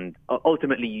appeal, and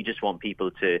ultimately you just want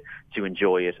people to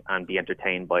enjoy it and be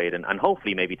entertained by it, and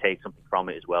hopefully maybe take something from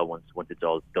it as well once it's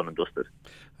all done and dusted.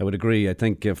 I would agree. I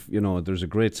think if there's a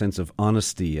great sense of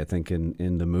honesty, I think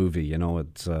in the movie,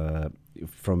 it's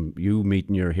from you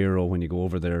meeting your hero when you go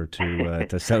over there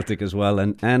to Celtic as well,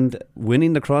 and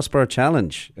winning the crossbar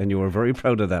challenge, and you were very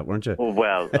proud of that, weren't you?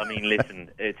 Well, I mean,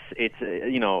 listen, it's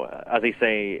as they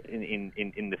say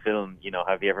in the film,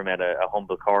 have you ever met a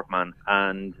humble Corkman?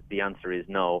 And the answer is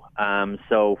no.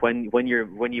 So when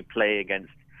you play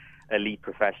against elite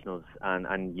professionals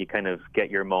and you kind of get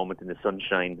your moment in the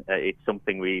sunshine, it's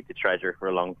something we need to treasure for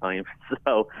a long time.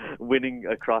 So winning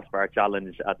a crossbar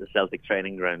challenge at the Celtic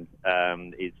training ground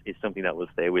is something that will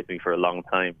stay with me for a long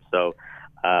time. So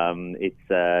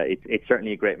it's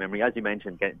certainly a great memory. As you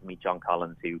mentioned, getting to meet John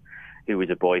Collins, who was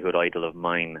a boyhood idol of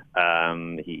mine.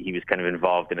 He was kind of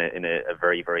involved in a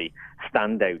very, very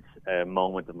standout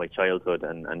moment of my childhood,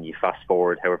 and you fast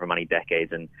forward however many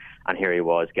decades, and here he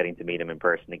was getting to meet him in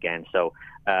person again. So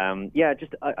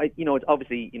it's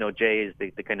obviously Jay is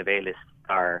the kind of A-list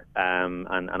star,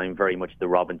 and I'm very much the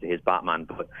Robin to his Batman.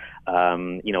 But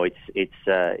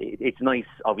it's nice,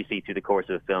 obviously, through the course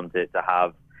of a film to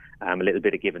have a little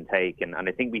bit of give and take, and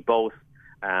I think we both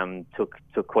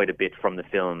took quite a bit from the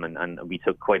film, and we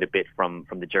took quite a bit from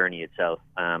the journey itself.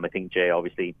 I think Jay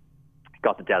obviously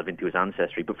got to delve into his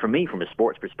ancestry, but for me, from a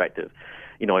sports perspective,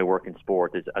 I work in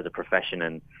sport as a profession,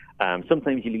 and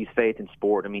sometimes you lose faith in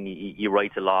sport. I mean, you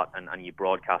write a lot and you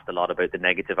broadcast a lot about the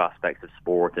negative aspects of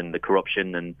sport and the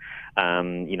corruption, and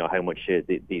how much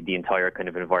the entire kind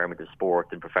of environment of sport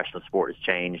and professional sport has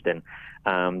changed. And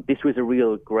this was a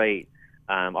real great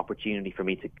opportunity for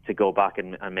me to go back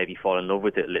and maybe fall in love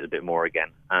with it a little bit more again,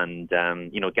 and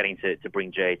getting to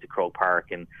bring Jay to Croke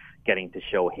Park and getting to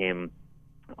show him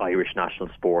Irish national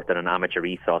sport and an amateur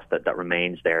ethos that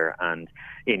remains there, and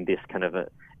in this kind of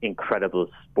incredible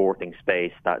sporting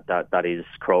space that is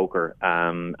Croker,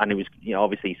 and it was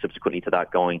obviously subsequently to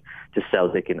that going to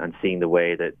Celtic and seeing the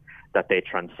way that they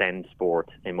transcend sport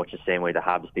in much the same way the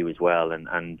Habs do as well,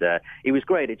 and it was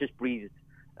great. It just breathed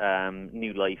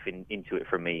new life into it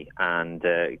for me, and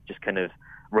just kind of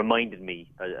reminded me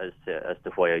as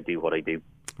to why I do what I do.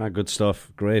 Good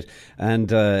stuff, great. And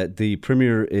the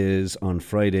premiere is on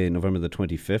Friday, November the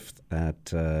 25th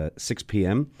at 6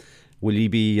 p.m. Will you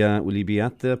be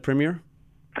at the premiere?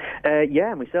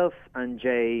 Yeah, myself and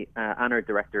Jay and our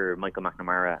director Michael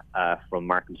McNamara from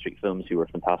Markham Street Films, who are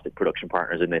fantastic production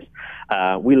partners in this.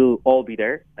 We'll all be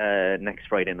there next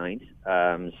Friday night.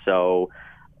 So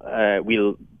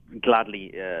we'll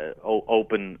gladly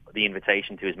open the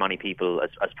invitation to as many people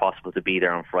as possible to be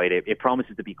there on Friday. It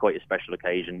promises to be quite a special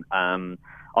occasion.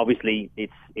 Obviously,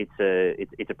 it's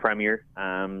a premiere,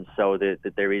 so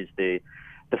that there is the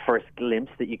first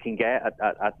glimpse that you can get at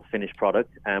the finished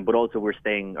product, but also we're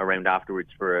staying around afterwards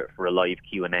for a live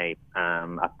Q&A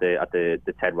at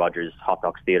the Ted Rogers Hot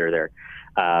Docs Theatre there.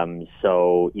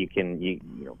 So you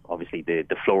know, obviously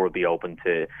the floor will be open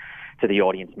to the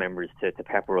audience members to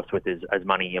pepper us with as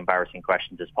many embarrassing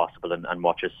questions as possible and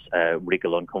watch us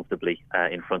wriggle uncomfortably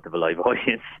in front of a live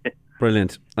audience.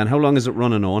 Brilliant. And how long is it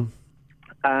running on?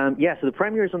 So the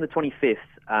premiere is on the 25th,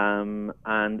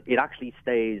 and it actually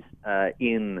stays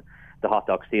in the Hot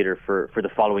Docs Theatre for the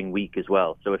following week as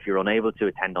well. So if you're unable to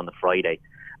attend on the Friday,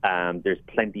 there's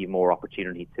plenty more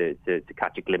opportunity to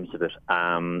catch a glimpse of it.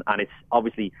 And it's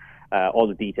obviously all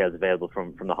the details available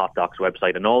from the Hot Docs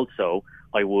website. And also,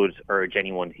 I would urge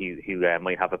anyone who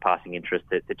might have a passing interest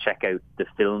to check out the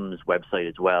film's website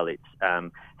as well. It's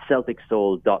Celtic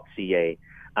Soul&lt.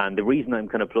 And the reason I'm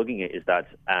kind of plugging it is that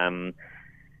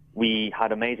we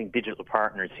had amazing digital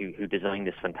partners who designed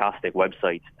this fantastic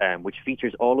website, which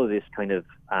features all of this kind of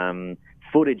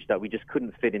footage that we just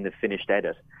couldn't fit in the finished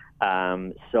edit.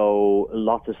 So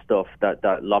lots of stuff,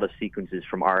 that lot of sequences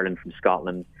from Ireland, from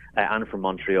Scotland, and from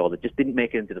Montreal that just didn't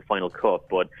make it into the final cut,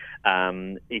 but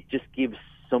it just gives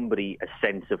somebody a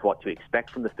sense of what to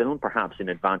expect from the film, perhaps in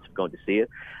advance of going to see it.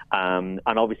 And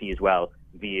obviously as well,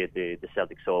 via the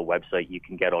Celtic Soul website, you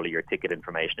can get all of your ticket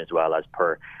information as well as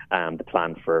per the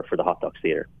plan for the Hot Docs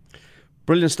Theatre.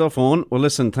 Brilliant stuff, Eoin. Well,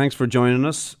 listen, thanks for joining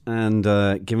us and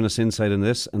giving us insight in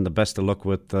this, and the best of luck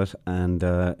with that and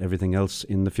everything else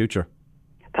in the future.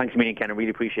 Thanks a million, Ken. I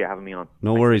really appreciate having me on.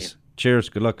 No worries. Cheers.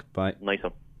 Good luck. Bye. Nice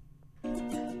one.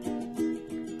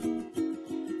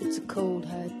 It's a cold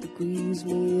hat that grieves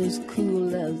me as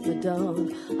cool as the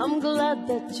dawn. I'm glad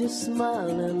that you're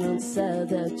smiling and sad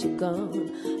that you're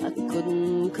gone. I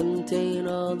couldn't contain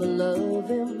all the love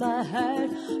in my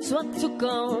heart, so I took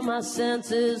all my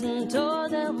senses and tore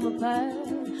them apart.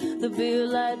 The beer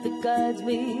light that guides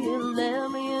me and led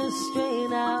me astray.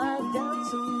 Now I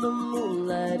dance in the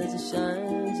moonlight as it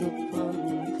shines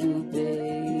upon Blue Bay.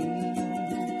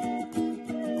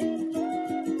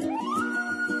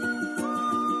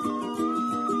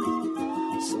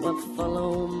 So I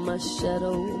follow my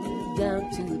shadow down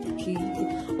to the quay,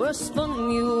 where I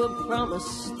spun you a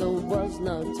promise there was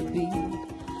not to be.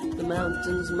 The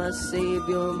mountain's my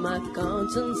savior, my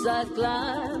conscience I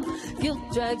climb. Guilt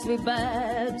drags me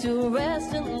back to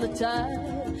rest in the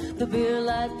tide. The beer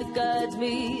light that guides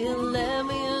me and led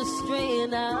me astray.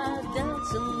 Now I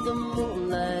dance in the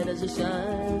moonlight as it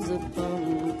shines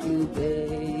upon Blue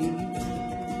Bay.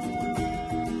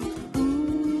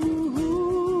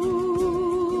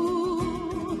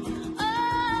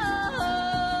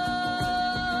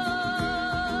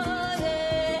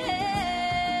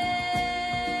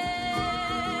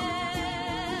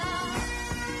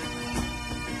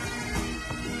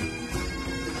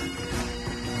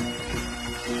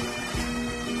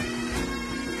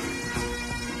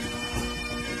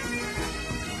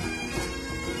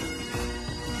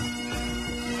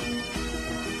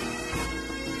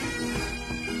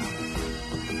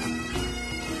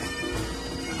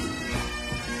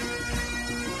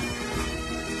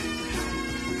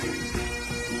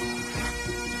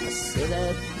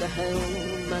 At the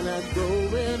helm and I go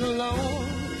it alone.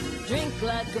 Drink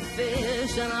like a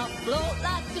fish and I float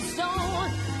like a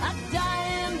stone. I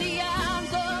die in the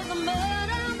arms of the mud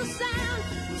and the sand.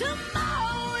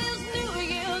 Tomorrow is New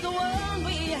Year, the one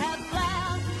we had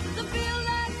planned. The feel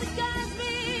like the guides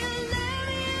me and let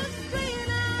me astray.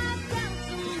 I dance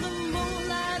in the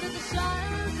moonlight as it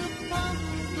shines upon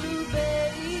Blue Bay.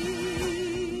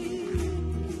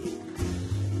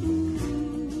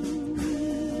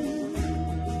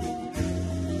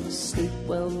 Sleep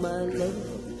well, my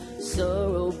love,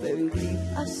 sorrow very deep.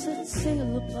 I set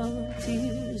sail upon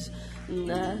tears,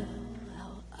 now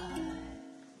I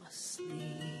must sleep.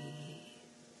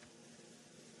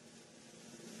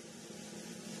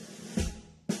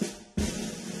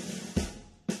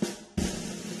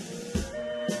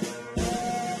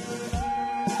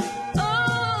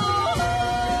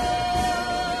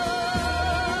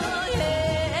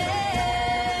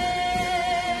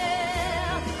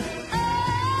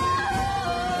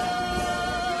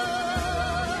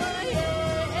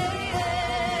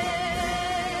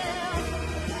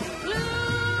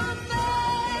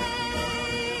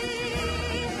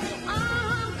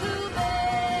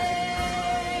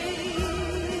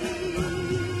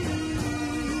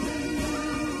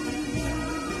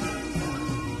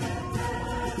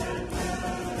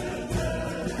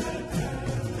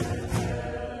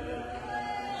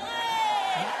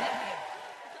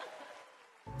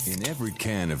 In every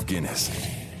can of Guinness,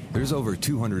 there's over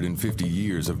 250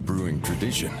 years of brewing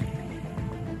tradition.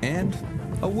 And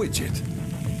a widget.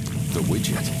 The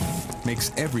widget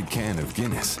makes every can of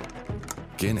Guinness,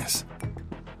 Guinness.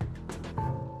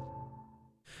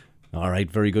 All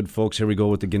right, very good, folks. Here we go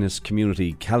with the Guinness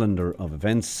Community Calendar of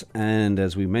Events. And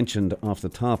as we mentioned off the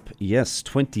top, yes,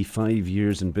 25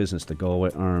 years in business, the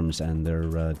Galway Arms, and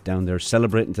they're down there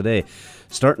celebrating today.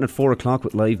 Starting at 4 o'clock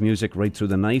with live music right through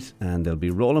the night, and they'll be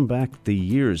rolling back the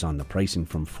years on the pricing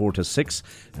from 4 to 6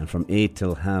 and from 8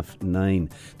 till 9:30.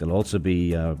 They'll also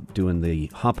be doing the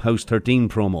Hop House 13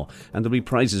 promo, and there'll be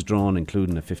prizes drawn,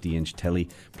 including a 50-inch telly,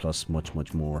 plus much,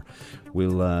 much more.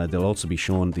 They'll also be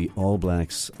showing the All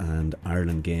Blacks and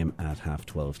Ireland game at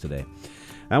 12:30 today.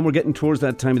 And we're getting towards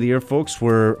that time of the year, folks,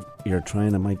 where you're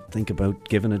might think about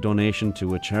giving a donation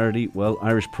to a charity. Well,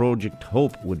 Irish Project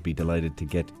Hope would be delighted to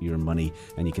get your money,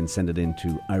 and you can send it in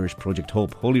to Irish Project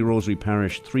Hope, Holy Rosary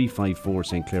Parish, 354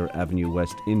 St. Clair Avenue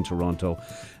West in Toronto,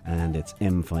 and it's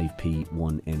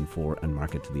M5P1N4, and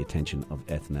mark it to the attention of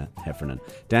Ethna Heffernan.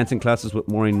 Dancing classes with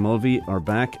Maureen Mulvey are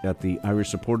back at the Irish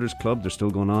Supporters Club. They're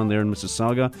still going on there in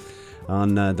Mississauga.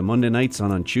 On the Monday nights,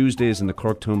 on Tuesdays in the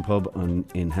Corktown Pub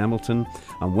in Hamilton,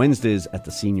 on Wednesdays at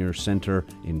the Senior Centre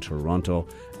in Toronto,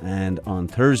 and on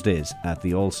Thursdays at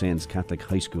the All Saints Catholic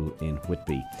High School in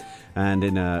Whitby. And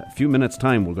in a few minutes'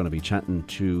 time, we're going to be chatting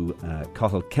to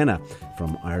Cathal Kenna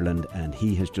from Ireland, and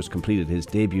he has just completed his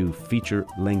debut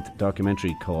feature-length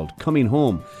documentary called Coming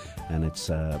Home, and it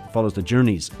follows the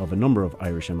journeys of a number of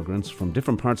Irish immigrants from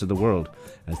different parts of the world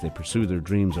as they pursue their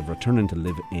dreams of returning to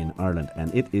live in Ireland.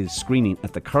 And it is screening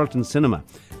at the Carlton Cinema,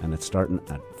 and it's starting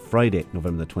at Friday,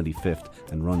 November the 25th,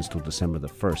 and runs till December the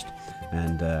 1st.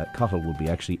 And Cathal will be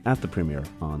actually at the premiere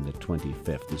on the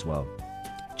 25th as well.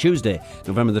 Tuesday,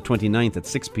 November the 29th at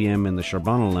 6 p.m. in the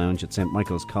Charbonneau Lounge at St.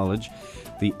 Michael's College,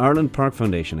 the Ireland Park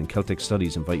Foundation and Celtic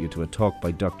Studies invite you to a talk by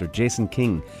Dr. Jason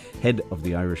King, head of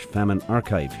the Irish Famine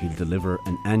Archive. He'll deliver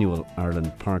an annual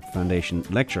Ireland Park Foundation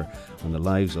lecture on the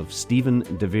lives of Stephen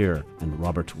de Vere and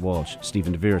Robert Walsh.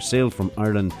 Stephen de Vere sailed from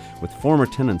Ireland with former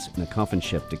tenants in a coffin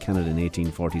ship to Canada in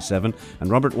 1847,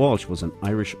 and Robert Walsh was an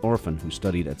Irish orphan who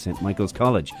studied at St. Michael's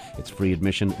College. It's free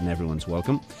admission and everyone's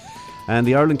welcome. And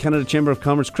the Ireland Canada Chamber of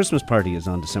Commerce Christmas party is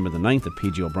on December the 9th at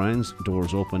PG O'Brien's.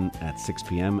 Doors open at 6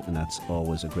 p.m. and that's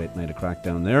always a great night of crack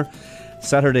down there.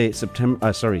 Saturday, December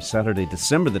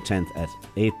the 10th at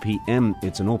 8 p.m.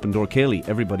 It's an open door ceilidh.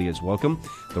 Everybody is welcome.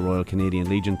 The Royal Canadian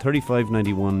Legion,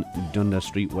 3591 Dundas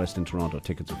Street West in Toronto.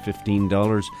 Tickets are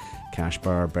 $15. Cash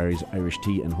bar, Barry's Irish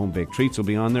tea and home baked treats will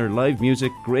be on there. Live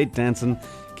music, great dancing,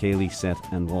 ceilidh set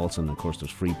and waltzing. Of course,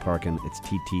 there's free parking. It's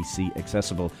TTC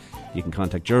accessible. You can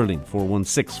contact Geraldine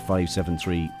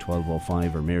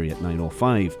 416-573-1205 or Mary at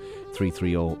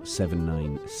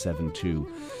 905-330-7972.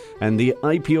 And the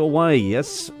IPOY,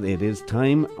 yes, it is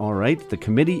time. All right, the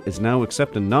committee is now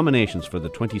accepting nominations for the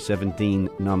 2017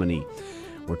 nominee.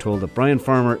 We're told that Brian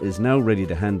Farmer is now ready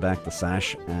to hand back the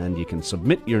sash, and you can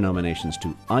submit your nominations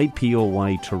to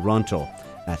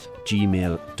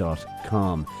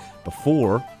ipoytoronto@gmail.com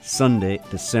before Sunday,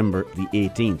 December the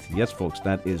 18th. Yes, folks,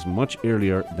 that is much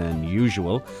earlier than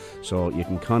usual. So you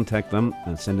can contact them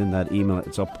and send in that email.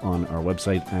 It's up on our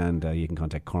website, and you can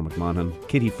contact Cormac Monaghan,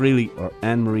 Kitty Freely, or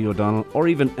Anne-Marie O'Donnell, or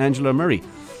even Angela Murray.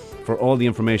 For all the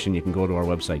information, you can go to our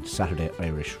website,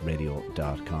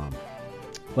 SaturdayIrishRadio.com.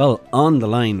 Well, on the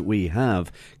line we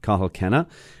have Cathal Kenna.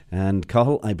 And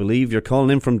Cathal, I believe you're calling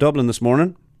in from Dublin this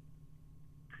morning.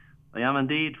 I am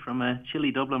indeed, from a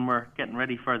chilly Dublin. We're getting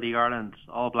ready for the Ireland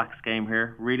All Blacks game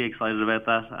here. Really excited about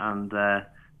that, and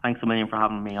thanks a million for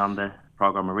having me on the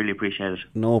programme. I really appreciate it.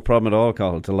 No problem at all,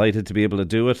 Cathal. Delighted to be able to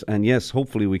do it, and yes,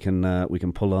 hopefully we can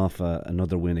pull off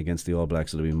another win against the All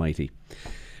Blacks. It'll be mighty.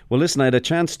 Well, listen, I had a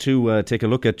chance to take a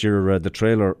look at your the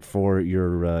trailer for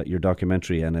your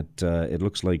documentary, and it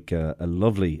looks like a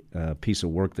lovely piece of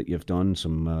work that you've done.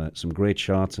 Some great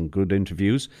shots and good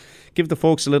interviews. Give the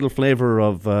folks a little flavour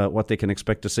of what they can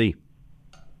expect to see.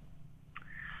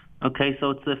 Okay,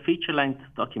 so it's a feature-length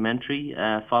documentary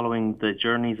following the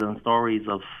journeys and stories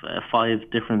of 5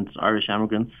 different Irish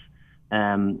immigrants.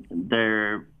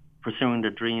 They're pursuing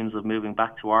their dreams of moving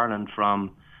back to Ireland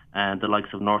from the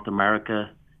likes of North America,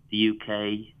 the UK,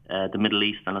 the Middle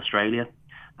East and Australia.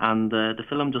 And the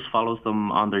film just follows them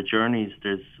on their journeys.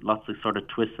 There's lots of sort of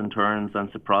twists and turns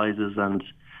and surprises, and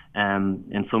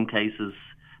in some cases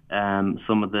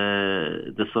some of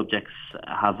the subjects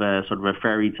have a sort of a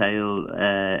fairy tale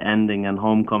ending and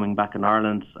homecoming back in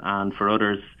Ireland, and for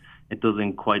others it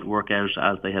doesn't quite work out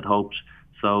as they had hoped.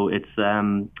 So it's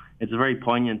a very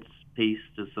poignant piece.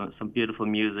 There's some beautiful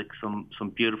music, some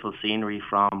beautiful scenery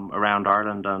from around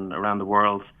Ireland and around the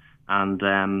world. And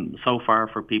so far,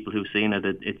 for people who've seen it,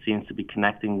 it seems to be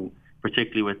connecting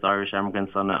particularly with Irish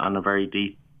immigrants on a very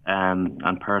deep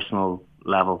and personal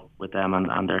level with them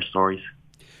and their stories.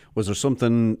 Was there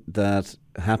something that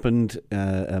happened,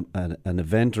 an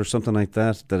event or something like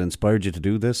that inspired you to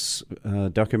do this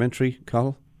documentary,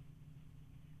 Cathal?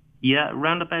 Yeah,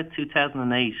 around about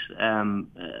 2008,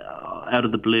 out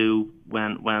of the blue,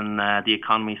 when the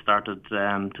economy started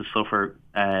to suffer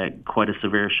quite a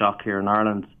severe shock here in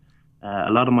Ireland,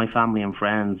 a lot of my family and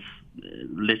friends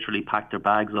literally packed their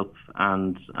bags up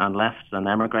and left and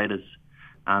emigrated,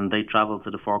 and they travelled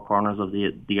to the four corners of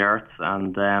the earth.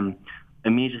 And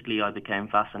immediately I became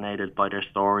fascinated by their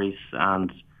stories,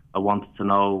 and I wanted to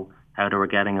know how they were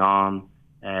getting on,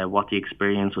 what the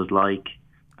experience was like.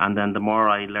 And then the more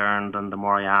I learned and the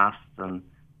more I asked, and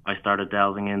I started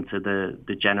delving into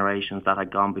the generations that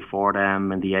had gone before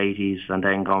them in the 80s and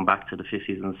then going back to the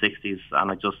 50s and 60s,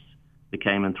 and I just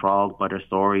became enthralled by their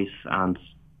stories and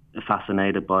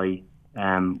fascinated by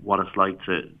what it's like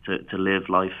to live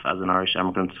life as an Irish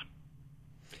immigrant.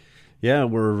 Yeah,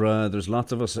 there's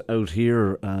lots of us out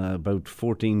here. About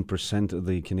 14% of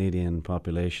the Canadian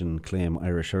population claim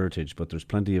Irish heritage, but there's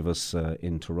plenty of us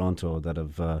in Toronto that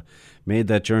have made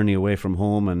that journey away from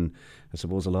home, and I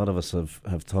suppose a lot of us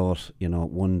have thought,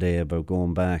 one day about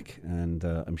going back. And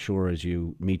I'm sure as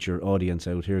you meet your audience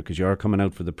out here, because you are coming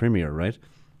out for the premiere, right?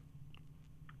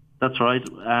 That's right.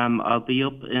 I'll be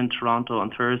up in Toronto on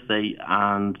Thursday,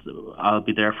 and I'll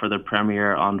be there for the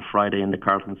premiere on Friday in the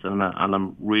Carlton Cinema, and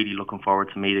I'm really looking forward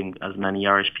to meeting as many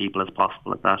Irish people as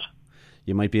possible at that.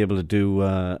 You might be able to do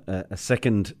a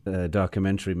second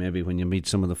documentary maybe when you meet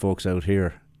some of the folks out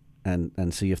here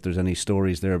and see if there's any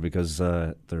stories there, because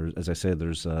there, as I said,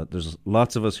 there's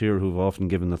lots of us here who've often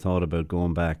given the thought about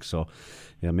going back. So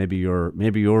yeah, maybe your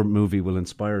movie will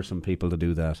inspire some people to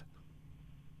do that.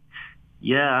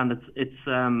 Yeah, and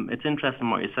it's interesting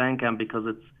what you're saying, Ken, because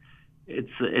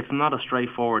it's not a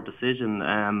straightforward decision.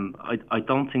 I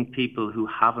don't think people who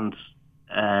haven't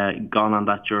gone on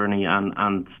that journey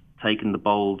and taken the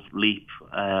bold leap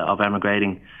of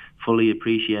emigrating fully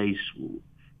appreciate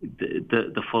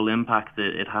the full impact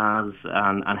that it has,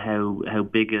 and how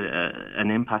big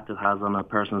an impact it has on a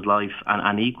person's life,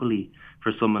 and equally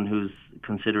for someone who's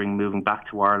considering moving back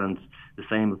to Ireland. The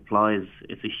same applies.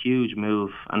 It's a huge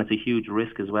move, and it's a huge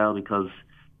risk as well, because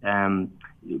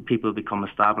people become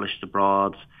established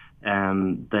abroad,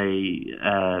 they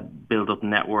build up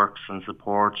networks and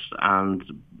support and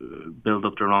build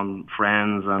up their own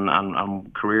friends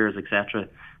and careers, etc.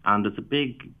 And it's a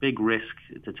big risk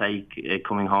to take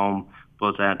coming home,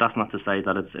 but that's not to say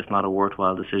that it's not a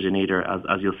worthwhile decision either.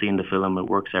 As you'll see in the film, it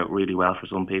works out really well for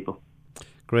some people.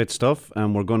 Great stuff,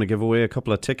 and we're going to give away a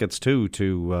couple of tickets too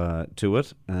to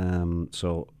it.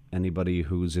 So anybody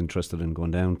who's interested in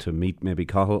going down to meet maybe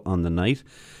Cathal on the night,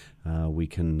 we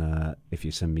can, if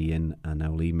you send me in an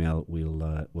old email,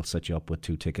 we'll set you up with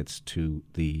 2 tickets to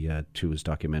his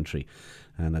documentary.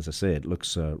 And as I say, it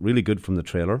looks really good from the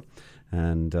trailer,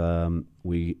 and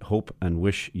we hope and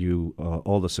wish you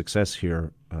all the success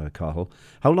here, Cathal.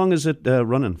 How long is it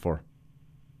running for?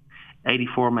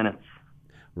 84 minutes.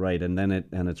 Right, and then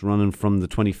it's running from the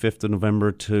 25th of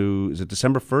November to, is it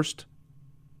December 1st?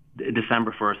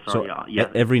 December 1st, sorry. So yeah.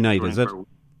 Every night, is it?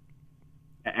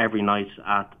 Every night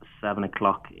at 7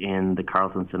 o'clock in the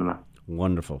Carlton Cinema.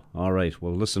 Wonderful. All right.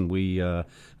 Well, listen, we, as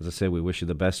I say, we wish you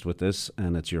the best with this,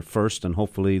 and it's your first, and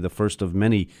hopefully the first of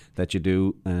many that you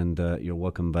do, and you're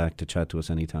welcome back to chat to us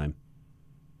anytime.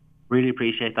 Really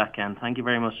appreciate that, Ken. Thank you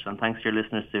very much, and thanks to your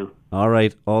listeners too. All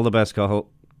right. All the best, Cathal.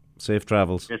 Safe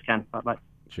travels. Cheers, Ken. Bye-bye.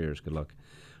 Cheers. Good luck.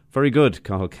 Very good.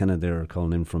 Cathal Kenna there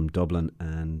calling in from Dublin,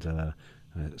 and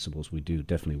I suppose we do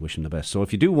definitely wish him the best. So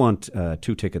if you do want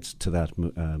 2 tickets to that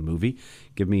movie,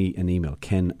 give me an email,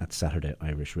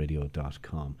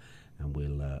 ken@saturdayirishradio.com, and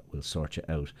we'll sort you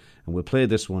out. And we'll play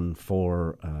this one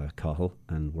for Cathal,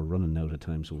 and we're running out of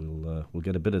time, so we'll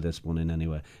get a bit of this one in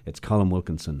anyway. It's Colin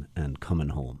Wilkinson and Coming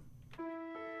Home.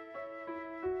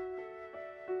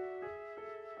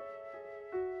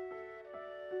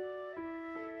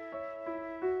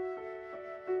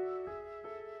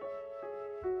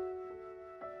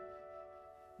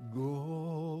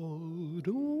 God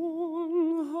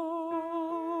on high,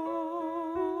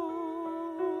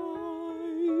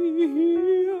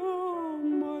 hear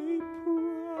my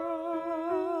prayer.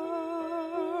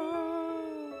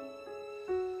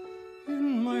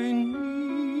 In my need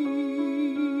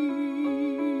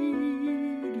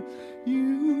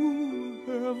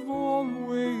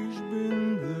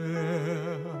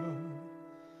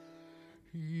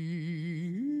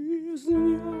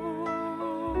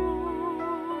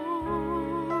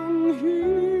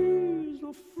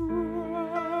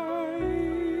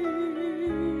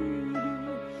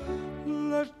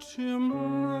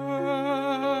him rest,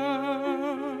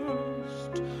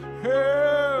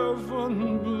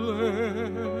 heaven blessed.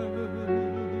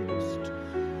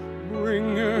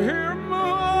 Bring him home,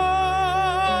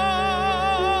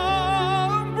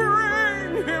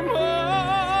 bring him home,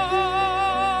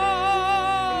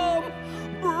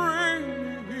 bring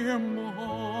him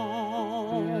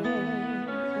home.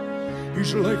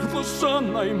 He's like the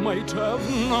son I might have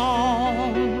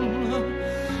known.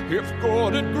 If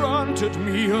God had granted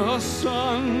me a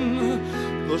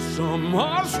son, the son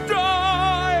must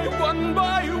die one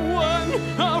by one.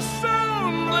 How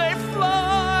soon they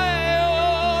fly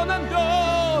on, and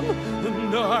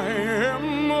I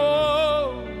am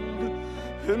old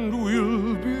and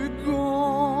will be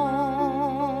gone.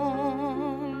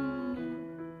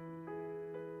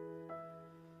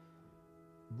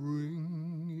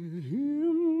 Bring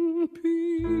him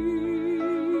peace,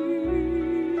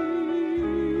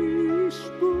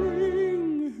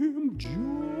 bring him joy.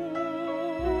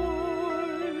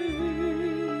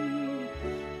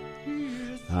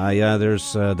 Yeah,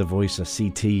 there's the voice of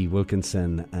C.T.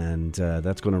 Wilkinson, and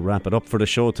that's going to wrap it up for the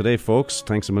show today, folks.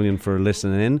 Thanks a million for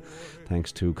listening in.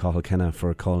 Thanks to Cathal Kenna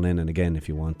for calling in, and again, if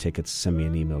you want tickets, send me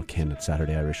an email,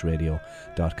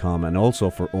 ken@SaturdayIrishRadio.com, and also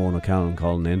for Eoin O'Callaghan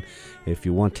calling in. If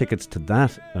you want tickets to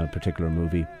that particular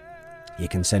movie, you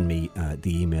can send me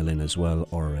the email in as well,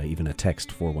 or even a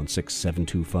text,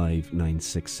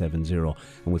 416-725-9670,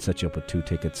 and we'll set you up with 2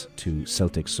 tickets to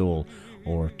Celtic Soul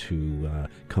or to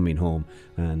Coming Home.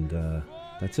 And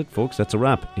that's it, folks. That's a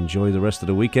wrap. Enjoy the rest of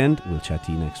the weekend. We'll chat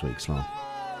to you next week. Slán.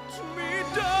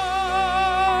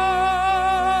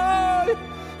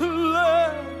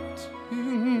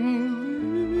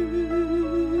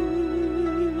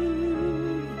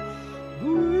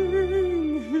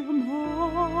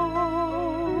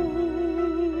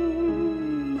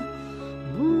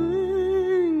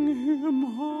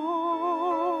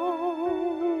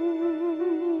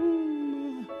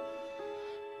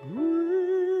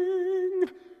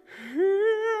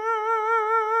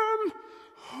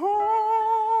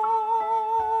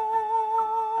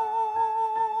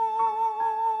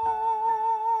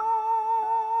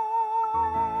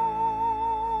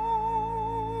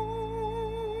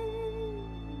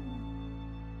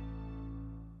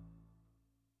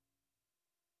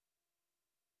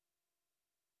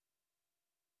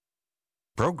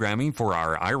 Programming for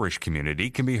our Irish community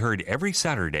can be heard every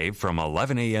Saturday from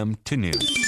 11 a.m. to noon.